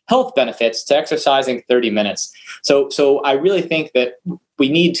comparable health benefits to exercising 30 minutes. So I really think that we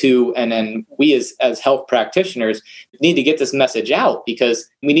need to, and then we as health practitioners need to get this message out, because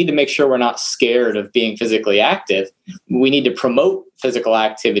we need to make sure we're not scared of being physically active. We need to promote physical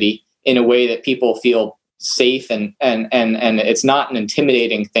activity in a way that people feel safe and it's not an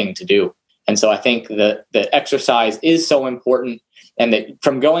intimidating thing to do. And so I think that exercise is so important, and that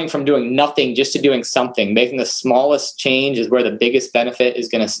from doing nothing just to doing something, making the smallest change is where the biggest benefit is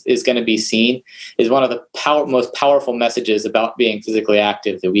going to be seen, is one of the most powerful messages about being physically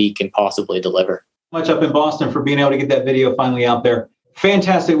active that we can possibly deliver. Much up in Boston for being able to get that video finally out there.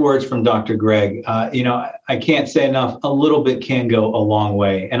 Fantastic words from Dr. Greg. I can't say enough. A little bit can go a long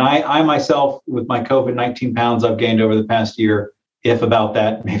way. And I myself, with my COVID-19 pounds I've gained over the past year, if about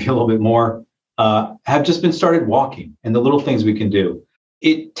that, maybe a little bit more, have just been started walking, and the little things we can do.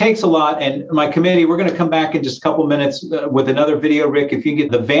 It takes a lot. And my committee, we're going to come back in just a couple minutes with another video. Rick, if you can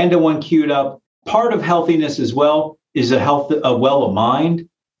get the Vanda one queued up. Part of healthiness as well is a well of mind.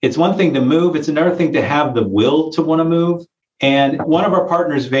 It's one thing to move. It's another thing to have the will to want to move. And one of our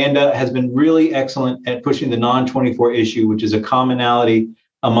partners, Vanda, has been really excellent at pushing the non-24 issue, which is a commonality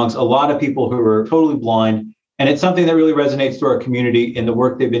amongst a lot of people who are totally blind. And it's something that really resonates to our community in the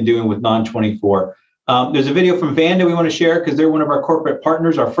work they've been doing with non-24. There's a video from Vanda we want to share because they're one of our corporate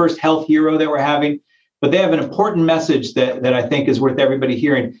partners, our first health hero that we're having. But they have an important message that I think is worth everybody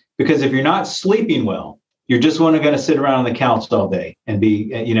hearing, because if you're not sleeping well, you're just going to sit around on the couch all day and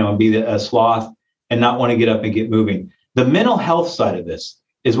be a sloth and not want to get up and get moving. The mental health side of this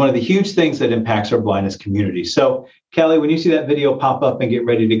is one of the huge things that impacts our blindness community. So, Kelly, when you see that video pop up and get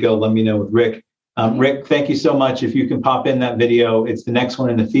ready to go, let me know with Rick. Rick, thank you so much. If you can pop in that video, it's the next one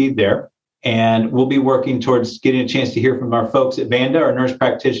in the feed there. And we'll be working towards getting a chance to hear from our folks at Vanda, our nurse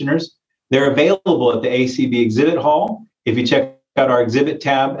practitioners. They're available at the ACB Exhibit Hall. If you check out our exhibit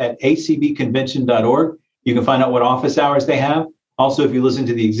tab at acbconvention.org, you can find out what office hours they have. Also, if you listen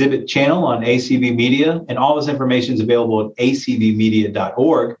to the exhibit channel on ACB Media, and all this information is available at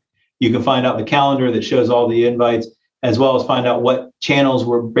acbmedia.org, you can find out the calendar that shows all the invites, as well as find out what channels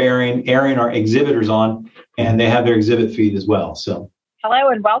we're airing our exhibitors on, and they have their exhibit feed as well. So, hello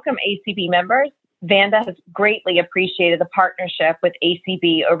and welcome, ACB members. Vanda has greatly appreciated the partnership with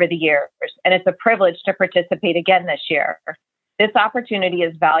ACB over the years, and it's a privilege to participate again this year. This opportunity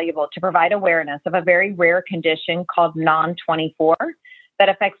is valuable to provide awareness of a very rare condition called non-24 that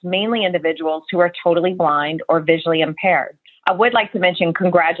affects mainly individuals who are totally blind or visually impaired. I would like to mention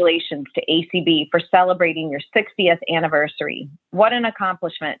congratulations to ACB for celebrating your 60th anniversary. What an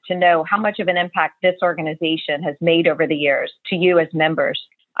accomplishment to know how much of an impact this organization has made over the years to you as members.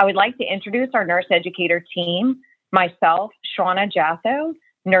 I would like to introduce our nurse educator team. Myself, Shauna Jatho,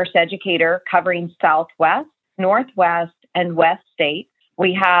 nurse educator covering Southwest, Northwest, and West States.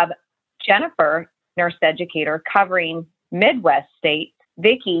 We have Jennifer, nurse educator covering Midwest States.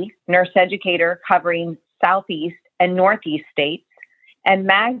 Vicki, nurse educator covering Southeast and Northeast states, and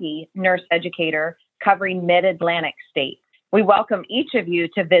Maggie, nurse educator covering Mid-Atlantic states. We welcome each of you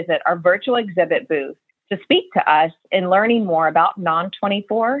to visit our virtual exhibit booth to speak to us in learning more about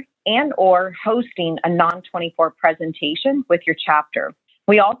non-24 and or hosting a non-24 presentation with your chapter.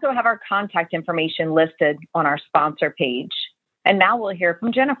 We also have our contact information listed on our sponsor page. And now we'll hear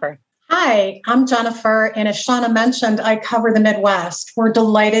from Jennifer. Hi, I'm Jennifer, and as Shauna mentioned, I cover the Midwest. We're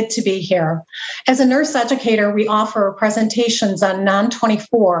delighted to be here. As a nurse educator, we offer presentations on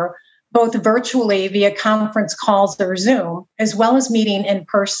non-24, both virtually via conference calls or Zoom, as well as meeting in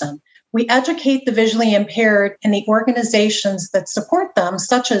person. We educate the visually impaired and the organizations that support them,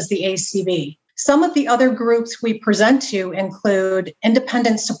 such as the ACB. Some of the other groups we present to include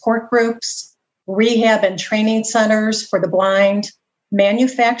independent support groups, rehab and training centers for the blind,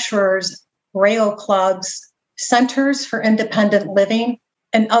 manufacturers, rail clubs, centers for independent living,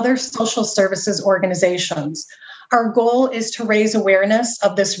 and other social services organizations. Our goal is to raise awareness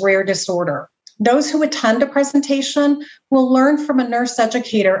of this rare disorder. Those who attend a presentation will learn from a nurse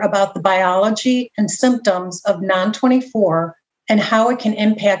educator about the biology and symptoms of non-24 and how it can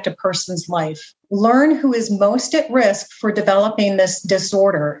impact a person's life. Learn who is most at risk for developing this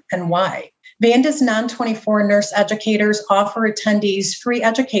disorder and why. Vanda's non-24 nurse educators offer attendees free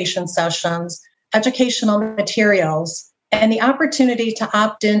education sessions, educational materials, and the opportunity to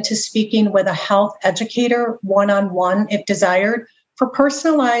opt in to speaking with a health educator one-on-one if desired for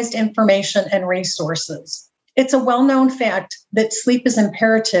personalized information and resources. It's a well-known fact that sleep is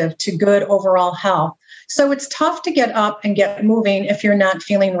imperative to good overall health, so it's tough to get up and get moving if you're not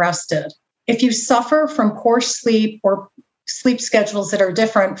feeling rested. If you suffer from poor sleep or sleep schedules that are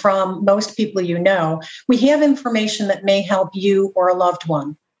different from most people you know, we have information that may help you or a loved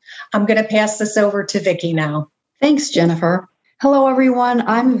one. I'm going to pass this over to Vicki now. Thanks, Jennifer. Hello, everyone.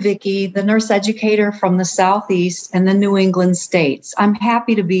 I'm Vicki, the nurse educator from the Southeast and the New England states. I'm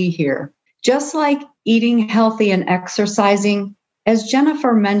happy to be here. Just like eating healthy and exercising, as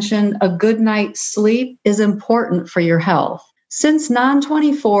Jennifer mentioned, a good night's sleep is important for your health. Since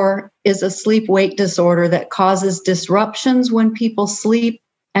non-24 is a sleep-wake disorder that causes disruptions when people sleep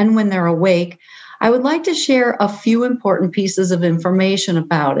and when they're awake, I would like to share a few important pieces of information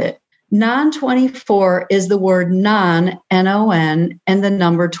about it. Non-24 is the word non, N-O-N, and the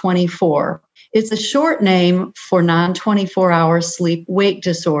number 24. It's a short name for non-24-hour sleep-wake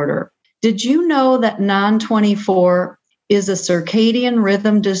disorder. Did you know that non-24 is a circadian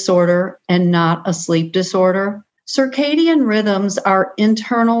rhythm disorder and not a sleep disorder? Circadian rhythms are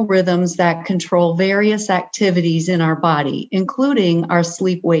internal rhythms that control various activities in our body, including our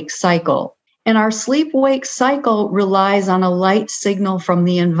sleep-wake cycle. And our sleep-wake cycle relies on a light signal from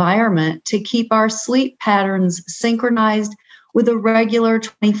the environment to keep our sleep patterns synchronized with a regular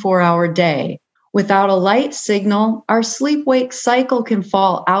 24-hour day. Without a light signal, our sleep-wake cycle can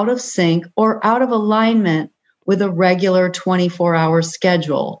fall out of sync or out of alignment with a regular 24-hour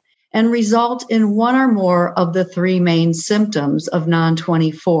schedule and result in one or more of the three main symptoms of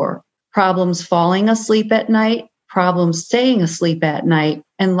non-24: problems falling asleep at night, problems staying asleep at night,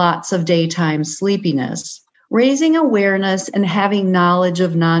 and lots of daytime sleepiness. Raising awareness and having knowledge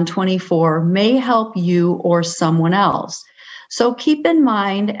of non-24 may help you or someone else. So keep in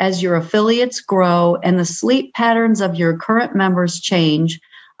mind, as your affiliates grow and the sleep patterns of your current members change,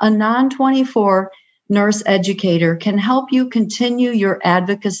 a non-24 nurse educator can help you continue your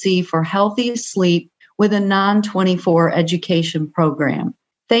advocacy for healthy sleep with a non-24 education program.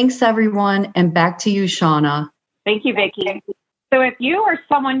 Thanks, everyone, and back to you, Shauna. Thank you, Vicki. So if you or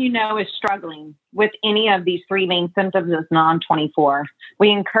someone you know is struggling with any of these three main symptoms of non-24, we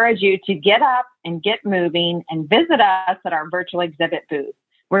encourage you to get up and get moving and visit us at our virtual exhibit booth,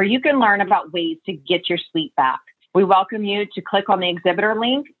 where you can learn about ways to get your sleep back. We welcome you to click on the exhibitor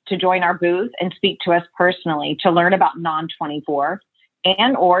link to join our booth and speak to us personally to learn about non-24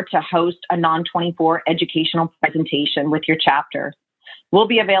 and or to host a non-24 educational presentation with your chapter. We'll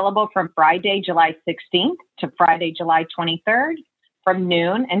be available from Friday, July 16th to Friday, July 23rd from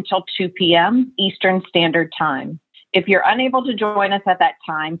noon until 2 p.m. Eastern Standard Time. If you're unable to join us at that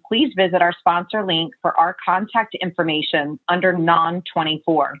time, please visit our sponsor link for our contact information under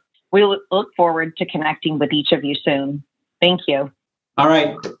Non-24. We look forward to connecting with each of you soon. Thank you. All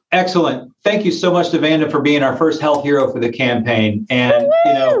right. Excellent. Thank you so much to Vanda for being our first health hero for the campaign. And,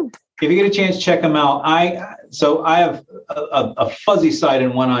 if you get a chance, check them out. I have a fuzzy sight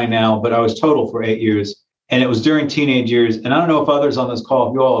in one eye now, but I was total for 8 years. And it was during teenage years. And I don't know if others on this call,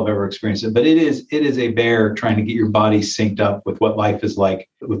 if you all have ever experienced it, but it is a bear trying to get your body synced up with what life is like,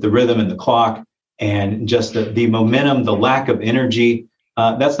 with the rhythm and the clock, and just the momentum, the lack of energy.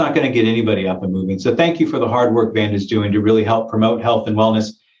 That's not going to get anybody up and moving. So thank you for the hard work Vanda's doing to really help promote health and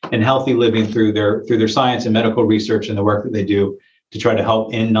wellness and healthy living through their science and medical research and the work that they do to try to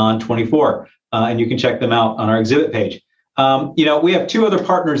help in Non-24. And you can check them out on our exhibit page. We have two other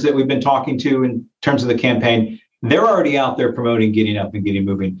partners that we've been talking to in terms of the campaign. They're already out there promoting getting up and getting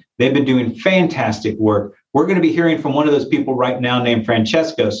moving. They've been doing fantastic work. We're going to be hearing from one of those people right now named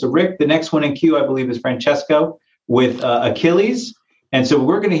Francesco. So Rick, the next one in queue, I believe, is Francesco with Achilles. And so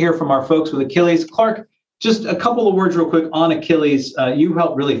we're going to hear from our folks with Achilles. Clark, just a couple of words real quick on Achilles. You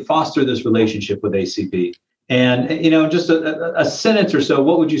helped really foster this relationship with ACB. And, just a sentence or so,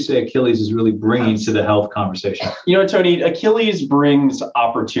 what would you say Achilles is really bringing to the health conversation? Tony, Achilles brings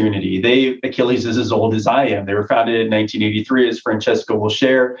opportunity. Achilles is as old as I am. They were founded in 1983, as Francesco will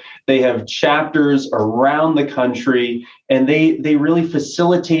share. They have chapters around the country, and they really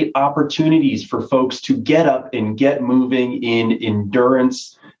facilitate opportunities for folks to get up and get moving in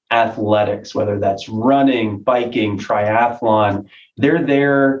endurance athletics, whether that's running, biking, triathlon. They're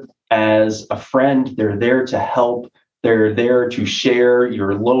there as a friend. They're there to help. They're there to share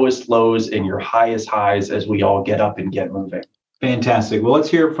your lowest lows and your highest highs as we all get up and get moving. Fantastic. Well, let's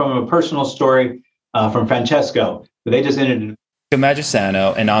hear from a personal story from Francesco. They just ended.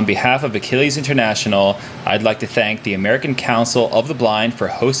 Magisano, and on behalf of Achilles International, I'd like to thank the American Council of the Blind for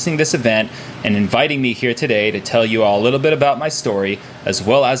hosting this event and inviting me here today to tell you all a little bit about my story, as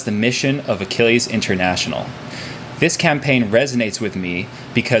well as the mission of Achilles International. This campaign resonates with me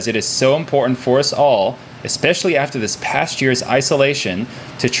because it is so important for us all, especially after this past year's isolation,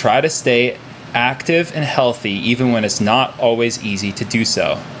 to try to stay active and healthy even when it's not always easy to do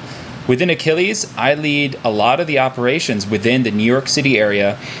so. Within Achilles, I lead a lot of the operations within the New York City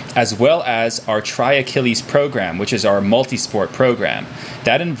area, as well as our Try Achilles program, which is our multi-sport program.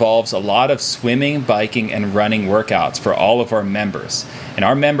 That involves a lot of swimming, biking, and running workouts for all of our members. And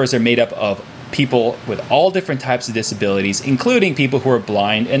our members are made up of people with all different types of disabilities, including people who are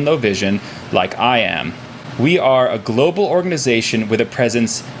blind and low vision, like I am. We are a global organization with a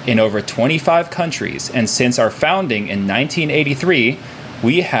presence in over 25 countries, and since our founding in 1983,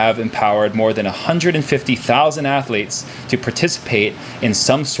 we have empowered more than 150,000 athletes to participate in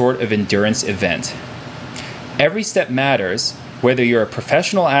some sort of endurance event. Every step matters, whether you're a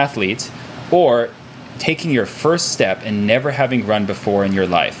professional athlete or taking your first step and never having run before in your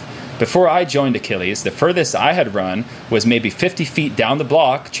life. Before I joined Achilles, the furthest I had run was maybe 50 feet down the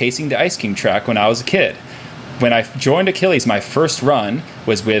block chasing the ice cream truck when I was a kid. When I joined Achilles, my first run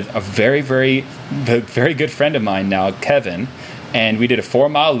was with a very, very, very good friend of mine now, Kevin, and we did a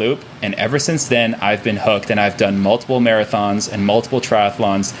 4-mile loop, and ever since then, I've been hooked, and I've done multiple marathons and multiple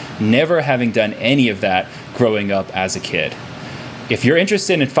triathlons, never having done any of that growing up as a kid. If you're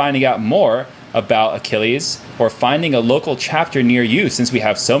interested in finding out more about Achilles or finding a local chapter near you, since we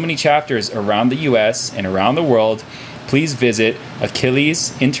have so many chapters around the US and around the world, please visit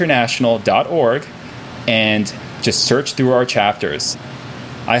achillesinternational.org and just search through our chapters.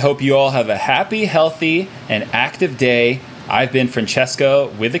 I hope you all have a happy, healthy, and active day. I've been Francesco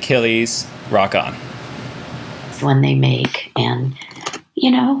with Achilles. Rock on. It's one they make, and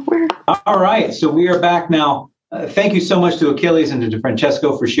we're all right. So we are back now. Thank you so much to Achilles and to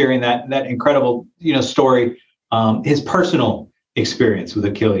Francesco for sharing that incredible, story, his personal experience with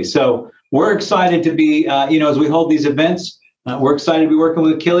Achilles. So we're excited to be, as we hold these events, we're excited to be working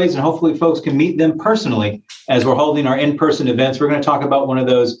with Achilles, and hopefully folks can meet them personally as we're holding our in-person events. We're going to talk about one of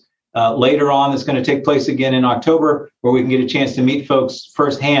those later on that's going to take place again in October, where we can get a chance to meet folks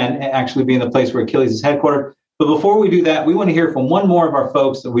firsthand, actually being the place where Achilles is headquartered. But before we do that, we want to hear from one more of our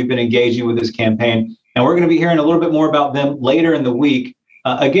folks that we've been engaging with this campaign. And we're going to be hearing a little bit more about them later in the week.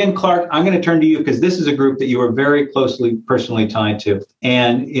 Again, Clark, I'm going to turn to you because this is a group that you are very closely personally tied to.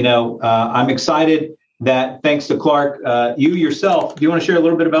 And, I'm excited that thanks to Clark, you yourself, do you want to share a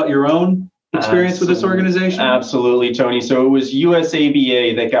little bit about your own experience with this organization? Absolutely, Tony. So it was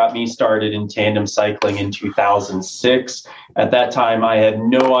USABA that got me started in tandem cycling in 2006. At that time, I had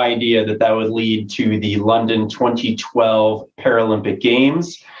no idea that would lead to the London 2012 Paralympic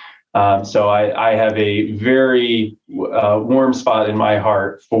Games. So I have a very warm spot in my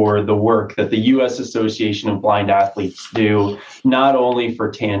heart for the work that the U.S. Association of Blind Athletes do, not only for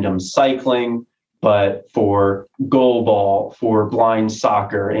tandem cycling, but for goalball, for blind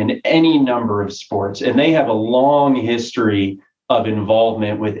soccer, and any number of sports. And they have a long history of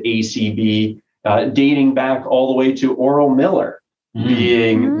involvement with ACB, dating back all the way to Oral Miller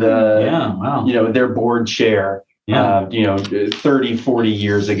being their board chair. 30, 40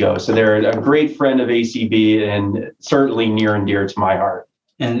 years ago. So they're a great friend of ACB and certainly near and dear to my heart.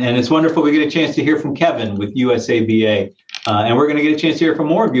 And it's wonderful we get a chance to hear from Kevin with USABA. And we're going to get a chance to hear from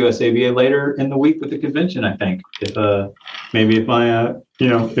more of USABA later in the week with the convention, I think. If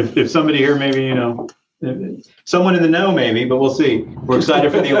somebody here, someone in the know, maybe, but we'll see. We're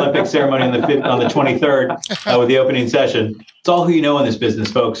excited for the Olympic ceremony on the 23rd with the opening session. It's all who you know in this business,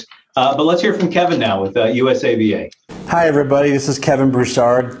 folks. But let's hear from Kevin now with USABA. Hi, everybody. This is Kevin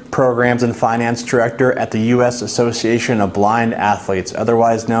Broussard, Programs and Finance Director at the U.S. Association of Blind Athletes,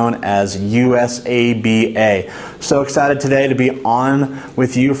 otherwise known as USABA. So excited today to be on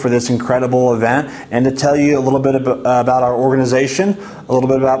with you for this incredible event and to tell you a little bit about our organization, a little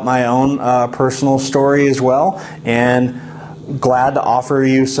bit about my own personal story as well, and glad to offer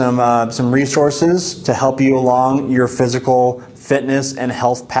you some resources to help you along your physical fitness and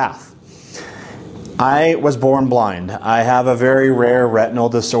health path. I was born blind. I have a very rare retinal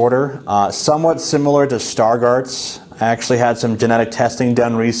disorder, somewhat similar to Stargardt's. I actually had some genetic testing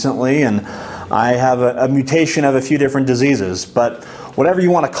done recently, and I have a mutation of a few different diseases. But whatever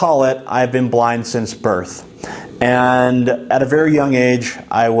you want to call it, I've been blind since birth. And at a very young age,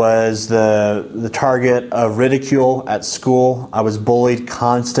 I was the target of ridicule at school. I was bullied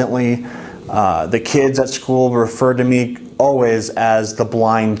constantly. The kids at school referred to me always as the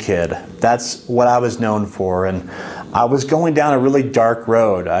blind kid. That's what I was known for. And I was going down a really dark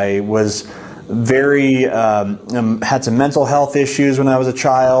road. I was had some mental health issues when I was a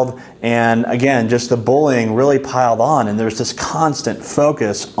child. And again, just the bullying really piled on. And there's this constant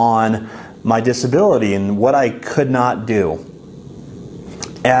focus on my disability and what I could not do.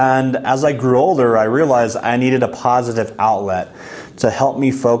 And as I grew older, I realized I needed a positive outlet to help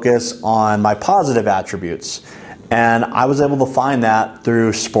me focus on my positive attributes. And I was able to find that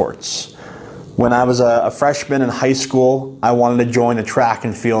through sports. When I was a freshman in high school, I wanted to join a track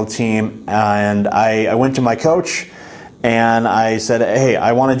and field team. And I went to my coach and I said, hey,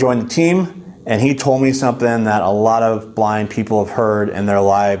 I want to join the team. And he told me something that a lot of blind people have heard in their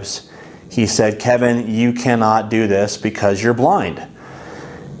lives. He said, Kevin, you cannot do this because you're blind.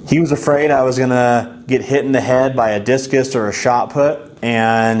 He was afraid I was going to get hit in the head by a discus or a shot put,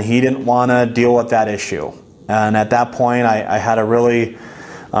 and he didn't want to deal with that issue. And at that point, I had a really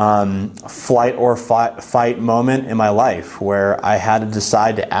flight or fight moment in my life where I had to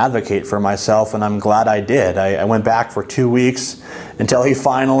decide to advocate for myself, and I'm glad I did. I went back for 2 weeks until he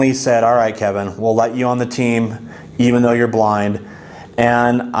finally said, all right, Kevin, we'll let you on the team even though you're blind.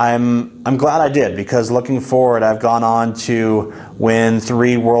 And I'm glad I did, because looking forward, I've gone on to win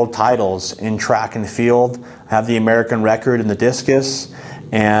 3 world titles in track and field. I have the American record in the discus.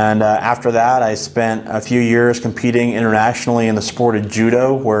 And after that, I spent a few years competing internationally in the sport of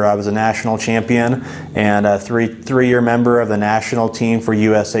judo, where I was a national champion and a three-year member of the national team for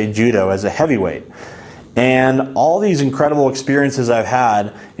USA Judo as a heavyweight. And all these incredible experiences I've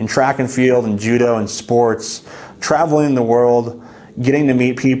had in track and field and judo and sports, traveling the world, getting to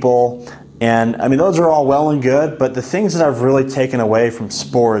meet people, and I mean, those are all well and good, but the things that I've really taken away from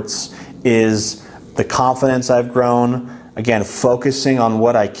sports is the confidence I've grown, again, focusing on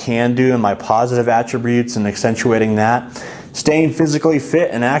what I can do and my positive attributes and accentuating that, staying physically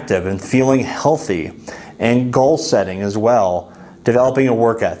fit and active and feeling healthy, and goal setting as well, developing a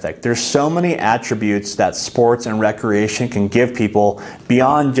work ethic. There's so many attributes that sports and recreation can give people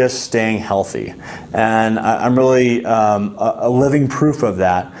beyond just staying healthy. And I'm really a living proof of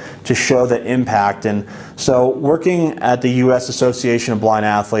that to show the impact. And so working at the U.S. Association of Blind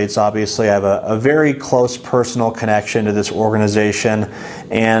Athletes, obviously I have a very close personal connection to this organization.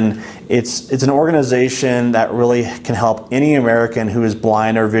 And it's an organization that really can help any American who is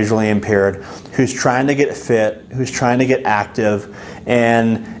blind or visually impaired, who's trying to get fit, who's trying to get active,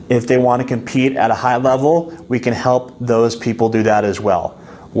 and if they want to compete at a high level, we can help those people do that as well.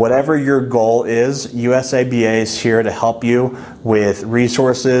 Whatever your goal is, USABA is here to help you with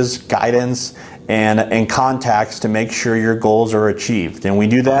resources, guidance, and contacts to make sure your goals are achieved. And we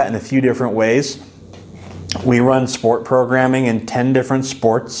do that in a few different ways. We run sport programming in 10 different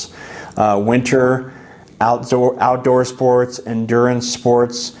sports, winter, outdoor sports, endurance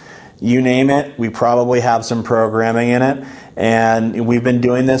sports, you name it, we probably have some programming in it. And we've been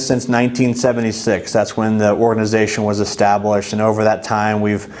doing this since 1976. That's when the organization was established. And over that time,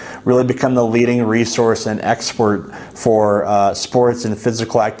 we've really become the leading resource and expert for sports and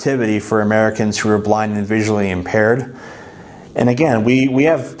physical activity for Americans who are blind and visually impaired. And again, we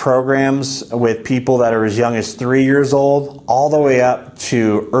have programs with people that are as young as 3 years old all the way up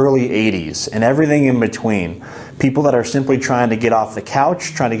to early 80s and everything in between. People that are simply trying to get off the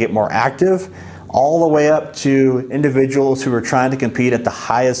couch, trying to get more active, all the way up to individuals who are trying to compete at the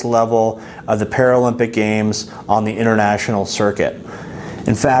highest level of the Paralympic Games on the international circuit.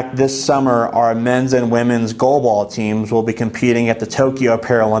 In fact, this summer, our men's and women's goalball teams will be competing at the Tokyo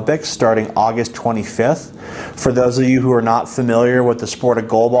Paralympics starting August 25th. For those of you who are not familiar with the sport of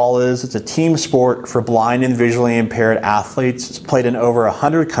goalball is, it's a team sport for blind and visually impaired athletes. It's played in over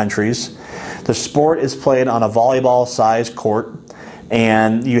 100 countries. The sport is played on a volleyball-sized court,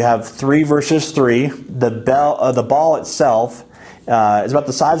 and you have 3 versus 3. The ball itself is about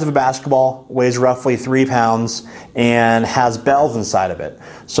the size of a basketball, weighs roughly 3 pounds, and has bells inside of it.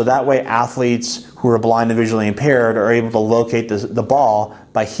 So that way athletes who are blind and visually impaired are able to locate the ball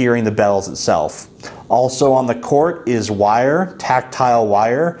by hearing the bells itself. Also on the court is wire, tactile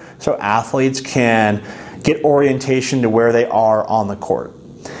wire, so athletes can get orientation to where they are on the court.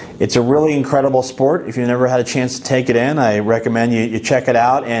 It's a really incredible sport. If you've never had a chance to take it in, I recommend you check it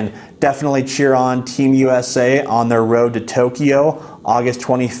out, and definitely cheer on Team USA on their road to Tokyo. August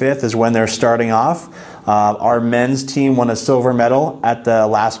 25th is when they're starting off. Our men's team won a silver medal at the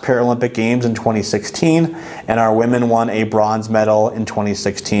last Paralympic Games in 2016, and our women won a bronze medal in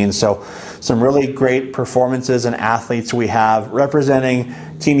 2016. So some really great performances and athletes we have representing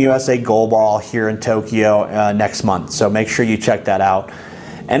Team USA goalball here in Tokyo next month. So make sure you check that out.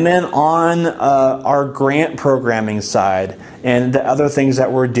 And then on our grant programming side and the other things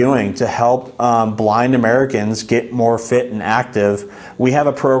that we're doing to help blind Americans get more fit and active, we have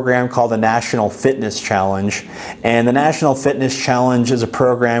a program called the National Fitness Challenge. And the National Fitness Challenge is a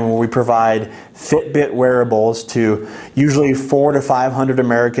program where we provide Fitbit wearables to usually 400 to 500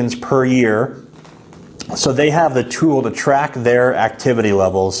 Americans per year. So they have the tool to track their activity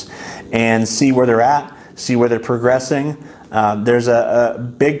levels and see where they're at, see where they're progressing. There's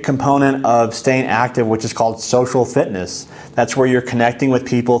a big component of staying active, which is called social fitness. That's where you're connecting with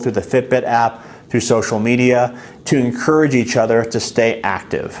people through the Fitbit app, through social media, to encourage each other to stay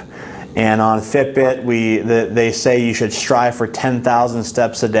active. And on Fitbit, they say you should strive for 10,000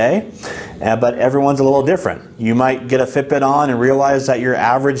 steps a day, but everyone's a little different. You might get a Fitbit on and realize that your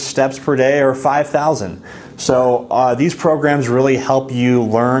average steps per day are 5,000. So these programs really help you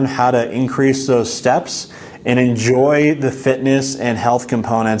learn how to increase those steps and enjoy the fitness and health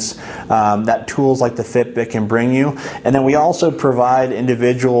components that tools like the Fitbit can bring you. And then we also provide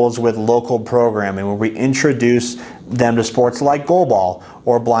individuals with local programming where we introduce them to sports like goalball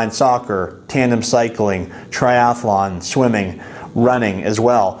or blind soccer, tandem cycling, triathlon, swimming, running as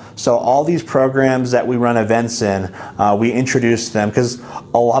well. So all these programs that we run events in, we introduce them because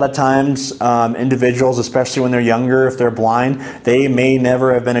a lot of times individuals, especially when they're younger, if they're blind, they may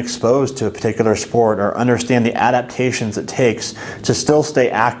never have been exposed to a particular sport or understand the adaptations it takes to still stay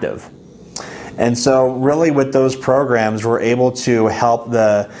active. And so really with those programs, we're able to help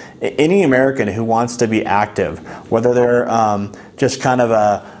any American who wants to be active, whether they're just kind of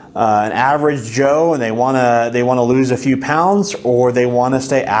an average Joe and they want to lose a few pounds, or they want to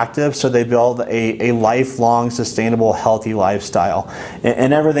stay active so they build a lifelong sustainable healthy lifestyle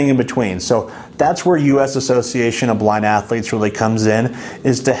and everything in between. So that's where U.S. Association of Blind Athletes really comes in,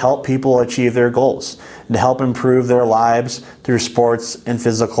 is to help people achieve their goals and to help improve their lives through sports and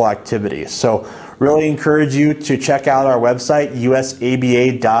physical activity. So really encourage you to check out our website.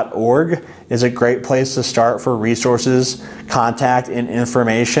 usaba.org is a great place to start for resources, contact, and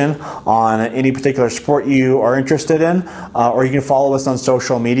information on any particular sport you are interested in, or you can follow us on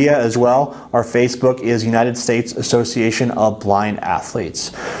social media as well. Our Facebook is United States Association of Blind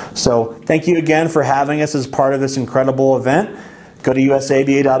Athletes. So thank you again for having us as part of this incredible event. Go to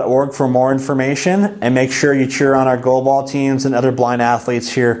usaba.org for more information, and make sure you cheer on our goalball teams and other blind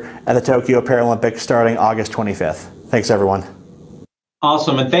athletes here at the Tokyo Paralympics starting August 25th. Thanks, everyone.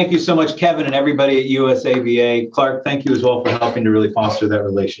 Awesome. And thank you so much, Kevin, and everybody at USABA. Clark, thank you as well for helping to really foster that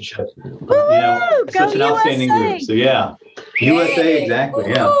relationship. It's such an outstanding group. So, yeah. USA,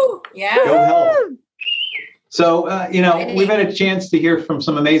 exactly. Yeah. Yeah. Go help. So, we've had a chance to hear from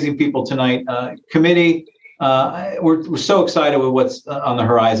some amazing people tonight. Committee, we're so excited with what's on the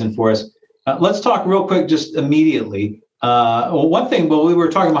horizon for us. Let's talk real quick, just immediately. One thing, we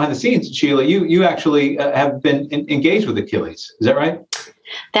were talking behind the scenes, Sheila, you actually have been engaged with Achilles. Is that right?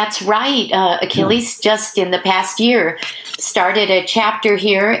 That's right. Achilles just in the past year started a chapter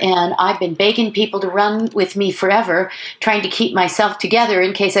here, and I've been begging people to run with me forever, trying to keep myself together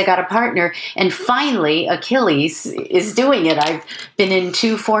in case I got a partner. And finally, Achilles is doing it. I've been in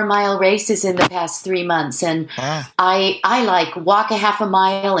 2 4-mile races in the past 3 months, and I like walk a half a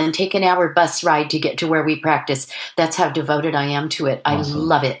mile and take an hour bus ride to get to where we practice. That's how devoted I am to it. Awesome. I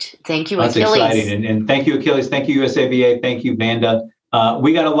love it. Thank you, That's Achilles. That's exciting. And thank you, Achilles. Thank you, USABA. Thank you, Vanda.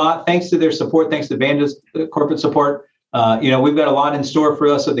 We got a lot, thanks to their support, thanks to Vanda's corporate support. We've got a lot in store for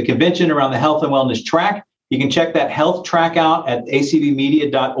us at the convention around the health and wellness track. You can check that health track out at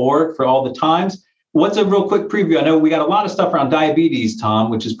acbmedia.org for all the times. What's a real quick preview? I know we got a lot of stuff around diabetes, Tom,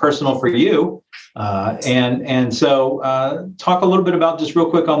 which is personal for you. So talk a little bit about just real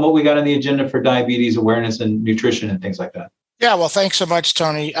quick on what we got on the agenda for diabetes awareness and nutrition and things like that. Yeah, well, thanks so much,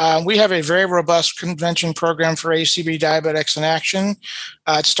 Tony. We have a very robust convention program for ACB Diabetics in Action.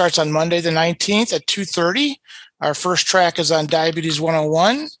 It starts on Monday, the 19th at 2:30. Our first track is on Diabetes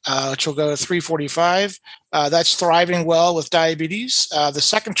 101, which will go to 3:45. That's Thriving Well with Diabetes. The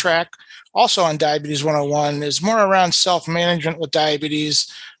second track, also on Diabetes 101, is more around self-management with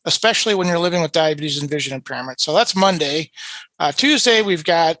diabetes, especially when you're living with diabetes and vision impairment. So that's Monday. Tuesday, we've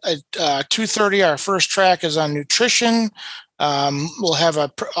got 2:30. Our first track is on nutrition. We'll have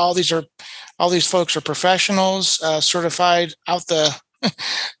all these folks are professionals, certified out the,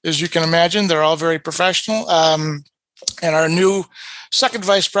 as you can imagine, they're all very professional. And our new second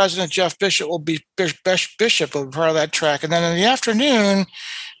vice president, Jeff Bishop, will be part of that track. And then in the afternoon,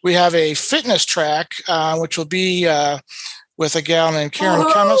 we have a fitness track, which will be with a gal named Karen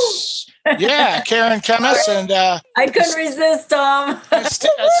Kemmis. Yeah, Karen Kemmis, and I couldn't resist, Tom.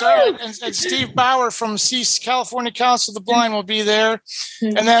 and Steve Bauer from California Council of the Blind will be there.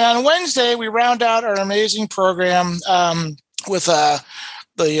 And then on Wednesday, we round out our amazing program with the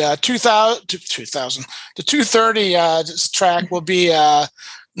 2:30 track will be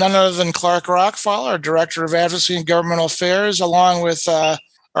none other than Clark Rockfall, our Director of Advocacy and Governmental Affairs, along with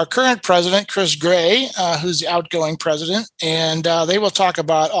our current president, Chris Gray, who's the outgoing president, and they will talk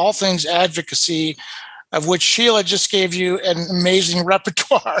about all things advocacy, of which Sheila just gave you an amazing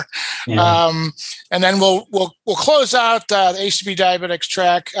repertoire. Yeah. And then we'll close out the ACB Diabetics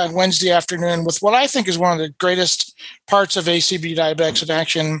track on Wednesday afternoon with what I think is one of the greatest parts of ACB Diabetics in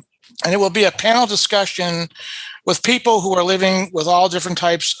Action, and it will be a panel discussion with people who are living with all different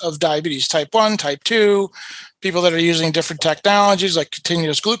types of diabetes, type 1, type 2, people that are using different technologies like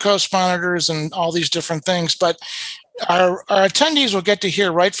continuous glucose monitors and all these different things. But our attendees will get to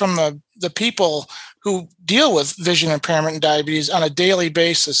hear right from the people who deal with vision impairment and diabetes on a daily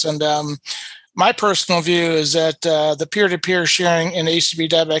basis. And my personal view is that the peer-to-peer sharing in ACB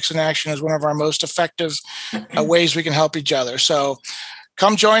Diabetics in Action is one of our most effective ways we can help each other. So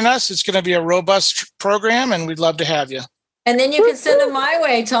come join us. It's going to be a robust program, and we'd love to have you. And then you can send them my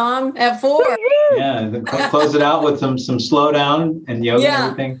way, Tom, at 4. Yeah, close it out with some slow down and yoga and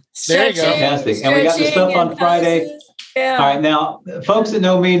everything. There you go. Fantastic. And we got the stuff on Friday. Yeah. All right. Now, folks that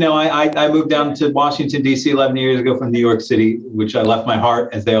know me know I moved down to Washington, D.C. 11 years ago from New York City, which I left my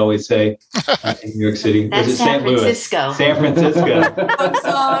heart, as they always say, in New York City. That's San Francisco. San Francisco.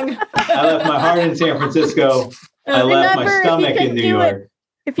 Song. I left my heart in San Francisco. I left my stomach in New York.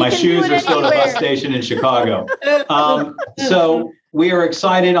 My shoes are still at a bus station in Chicago. So we are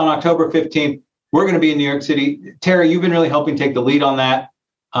excited on October 15th. We're going to be in New York City. Terry, you've been really helping take the lead on that.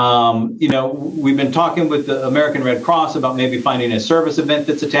 We've been talking with the American Red Cross about maybe finding a service event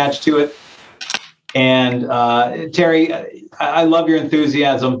that's attached to it. And Terry, I love your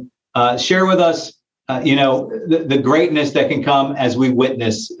enthusiasm. Share with us, the greatness that can come as we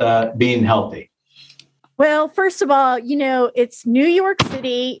witness being healthy. Well, first of all, it's New York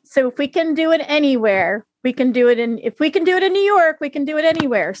City. So if we can do it anywhere, we can do it if we can do it in New York, we can do it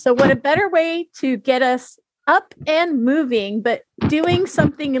anywhere. So what a better way to get us up and moving, but doing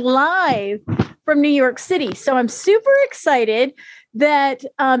something live from New York City. So I'm super excited that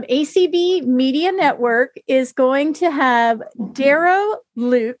ACB Media Network is going to have Darrow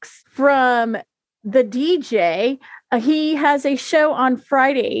Lukes from the DJ. He has a show on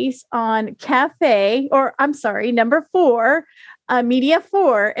Fridays on number 4, Media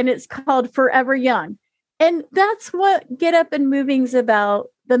 4, and it's called Forever Young. And that's what Get Up and Moving's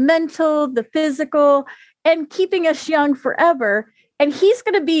about, the mental, the physical, and keeping us young forever. And he's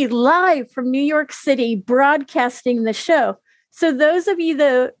going to be live from New York City broadcasting the show. So those of you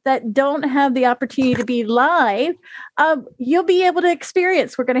that don't have the opportunity to be live, you'll be able to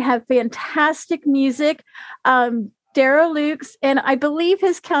experience. We're going to have fantastic music. Darrow Lukes, and I believe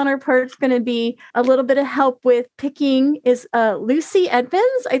his counterpart's going to be a little bit of help with picking is Lucy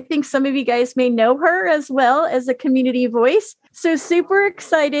Edmonds. I think some of you guys may know her as well as a community voice. So super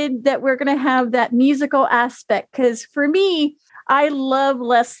excited that we're going to have that musical aspect, because for me, I love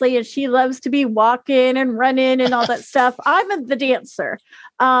Leslie and she loves to be walking and running and all that stuff. I'm the dancer.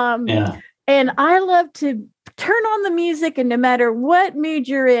 And I love to turn on the music, and no matter what mood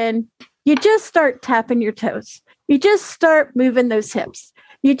you're in, you just start tapping your toes. You just start moving those hips.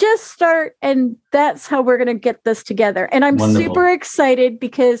 You just start, and that's how we're going to get this together. And I'm super excited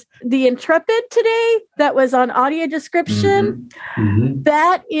because the Intrepid today that was on audio description,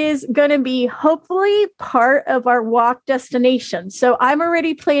 that is going to be hopefully part of our walk destination. So I'm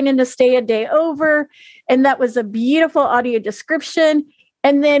already planning to stay a day over, and that was a beautiful audio description.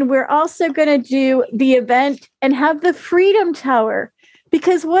 And then we're also going to do the event and have the Freedom Tower,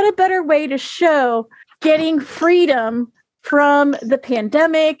 because what a better way to show getting freedom from the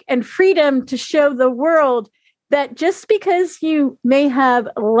pandemic and freedom to show the world that just because you may have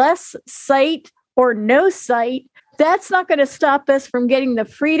less sight or no sight, that's not going to stop us from getting the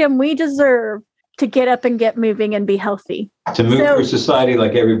freedom we deserve to get up and get moving and be healthy. To move through society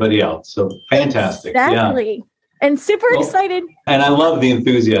like everybody else. So fantastic. Exactly. Yeah. And super excited. And I love the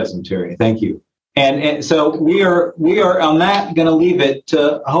enthusiasm, Terry. Thank you. And so we are on that going to leave it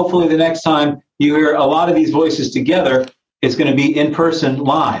to hopefully the next time you hear a lot of these voices together, it's going to be in person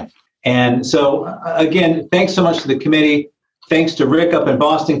live. And so again, thanks so much to the committee. Thanks to Rick up in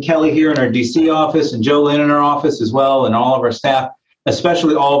Boston, Kelly here in our DC office, and Joe Lynn in our office as well, and all of our staff,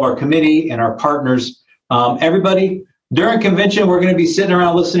 especially all of our committee and our partners. Everybody, during convention, we're going to be sitting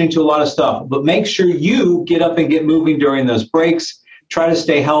around listening to a lot of stuff, but make sure you get up and get moving during those breaks. Try to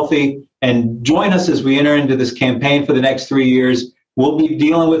stay healthy and join us as we enter into this campaign for the next 3 years. We'll be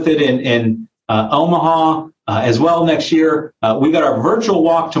dealing with it in Omaha as well next year. We got our virtual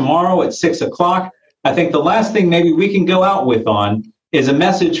walk tomorrow at 6 o'clock. I think the last thing maybe we can go out with on is a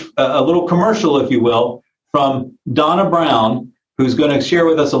message, a little commercial, if you will, from Donna Brown, who's going to share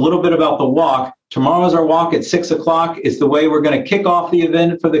with us a little bit about the walk. Tomorrow is our walk at 6 o'clock. It's the way we're going to kick off the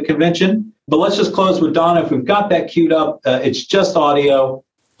event for the convention. But let's just close with Donna. If we've got that queued up, it's just audio.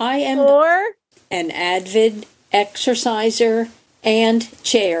 I am an avid exerciser and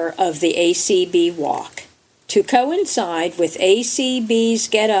chair of the ACB Walk. To coincide with ACB's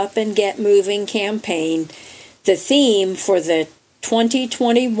Get Up and Get Moving campaign, the theme for the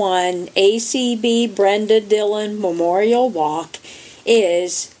 2021 ACB Brenda Dillon Memorial Walk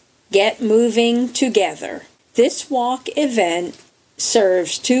is Get Moving Together. This walk event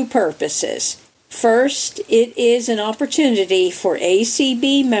serves two purposes. First, it is an opportunity for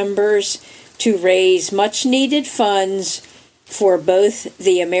ACB members to raise much-needed funds for both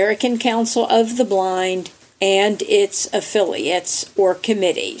the American Council of the Blind and its affiliates or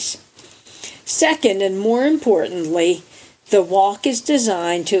committees. Second, and more importantly, the walk is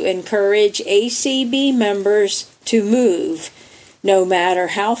designed to encourage ACB members to move, no matter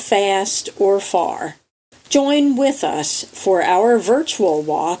how fast or far. Join with us for our virtual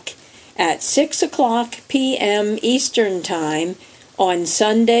walk at 6 o'clock p.m. Eastern Time on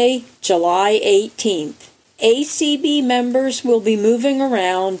Sunday, July 18th. ACB members will be moving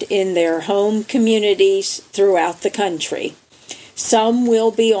around in their home communities throughout the country. Some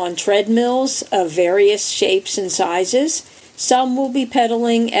will be on treadmills of various shapes and sizes. Some will be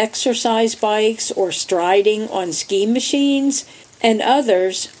pedaling exercise bikes or striding on ski machines, and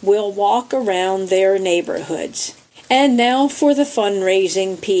others will walk around their neighborhoods. And now for the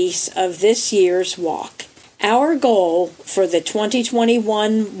fundraising piece of this year's walk. Our goal for the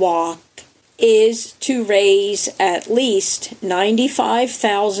 2021 walk is to raise at least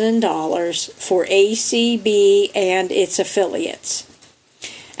 $95,000 for ACB and its affiliates.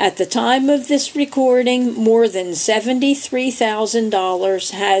 At the time of this recording, more than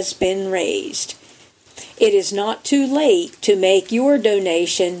 $73,000 has been raised. It is not too late to make your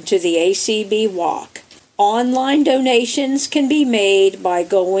donation to the ACB Walk. Online donations can be made by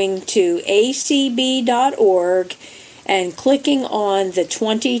going to acb.org and clicking on the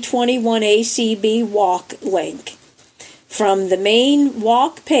 2021 ACB Walk link. From the main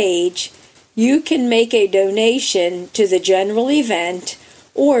walk page, you can make a donation to the general event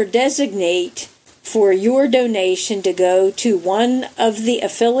or designate for your donation to go to one of the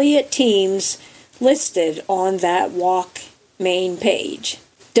affiliate teams listed on that walk main page.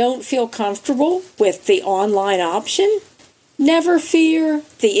 Don't feel comfortable with the online option? Never fear,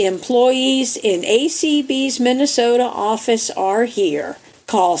 the employees in ACB's Minnesota office are here.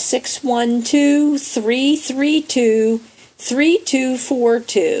 Call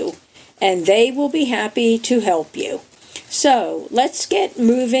 612-332-3242 and they will be happy to help you. So let's get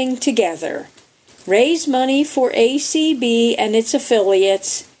moving together. Raise money for ACB and its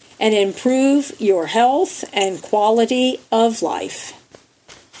affiliates and improve your health and quality of life.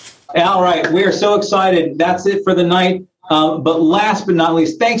 All right, we are so excited. That's it for the night. But last but not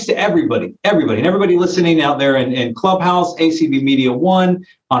least, thanks to everybody listening out there in Clubhouse, ACB Media One,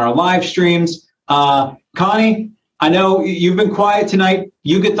 on our live streams. Connie, I know you've been quiet tonight.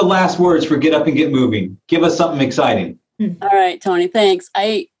 You get the last words for Get Up and Get Moving. Give us something exciting. All right, Tony, thanks.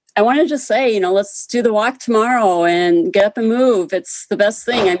 I want to just say, let's do the walk tomorrow and get up and move. It's the best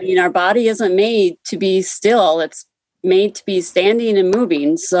thing. I mean, our body isn't made to be still. It's made to be standing and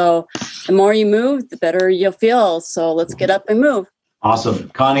moving. So the more you move, the better you'll feel. So let's get up and move. Awesome.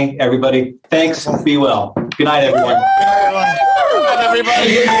 Connie, everybody, thanks. Be well. Good night, everyone. Good night, everyone. Good night,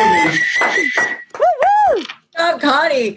 everybody. Good job, Connie.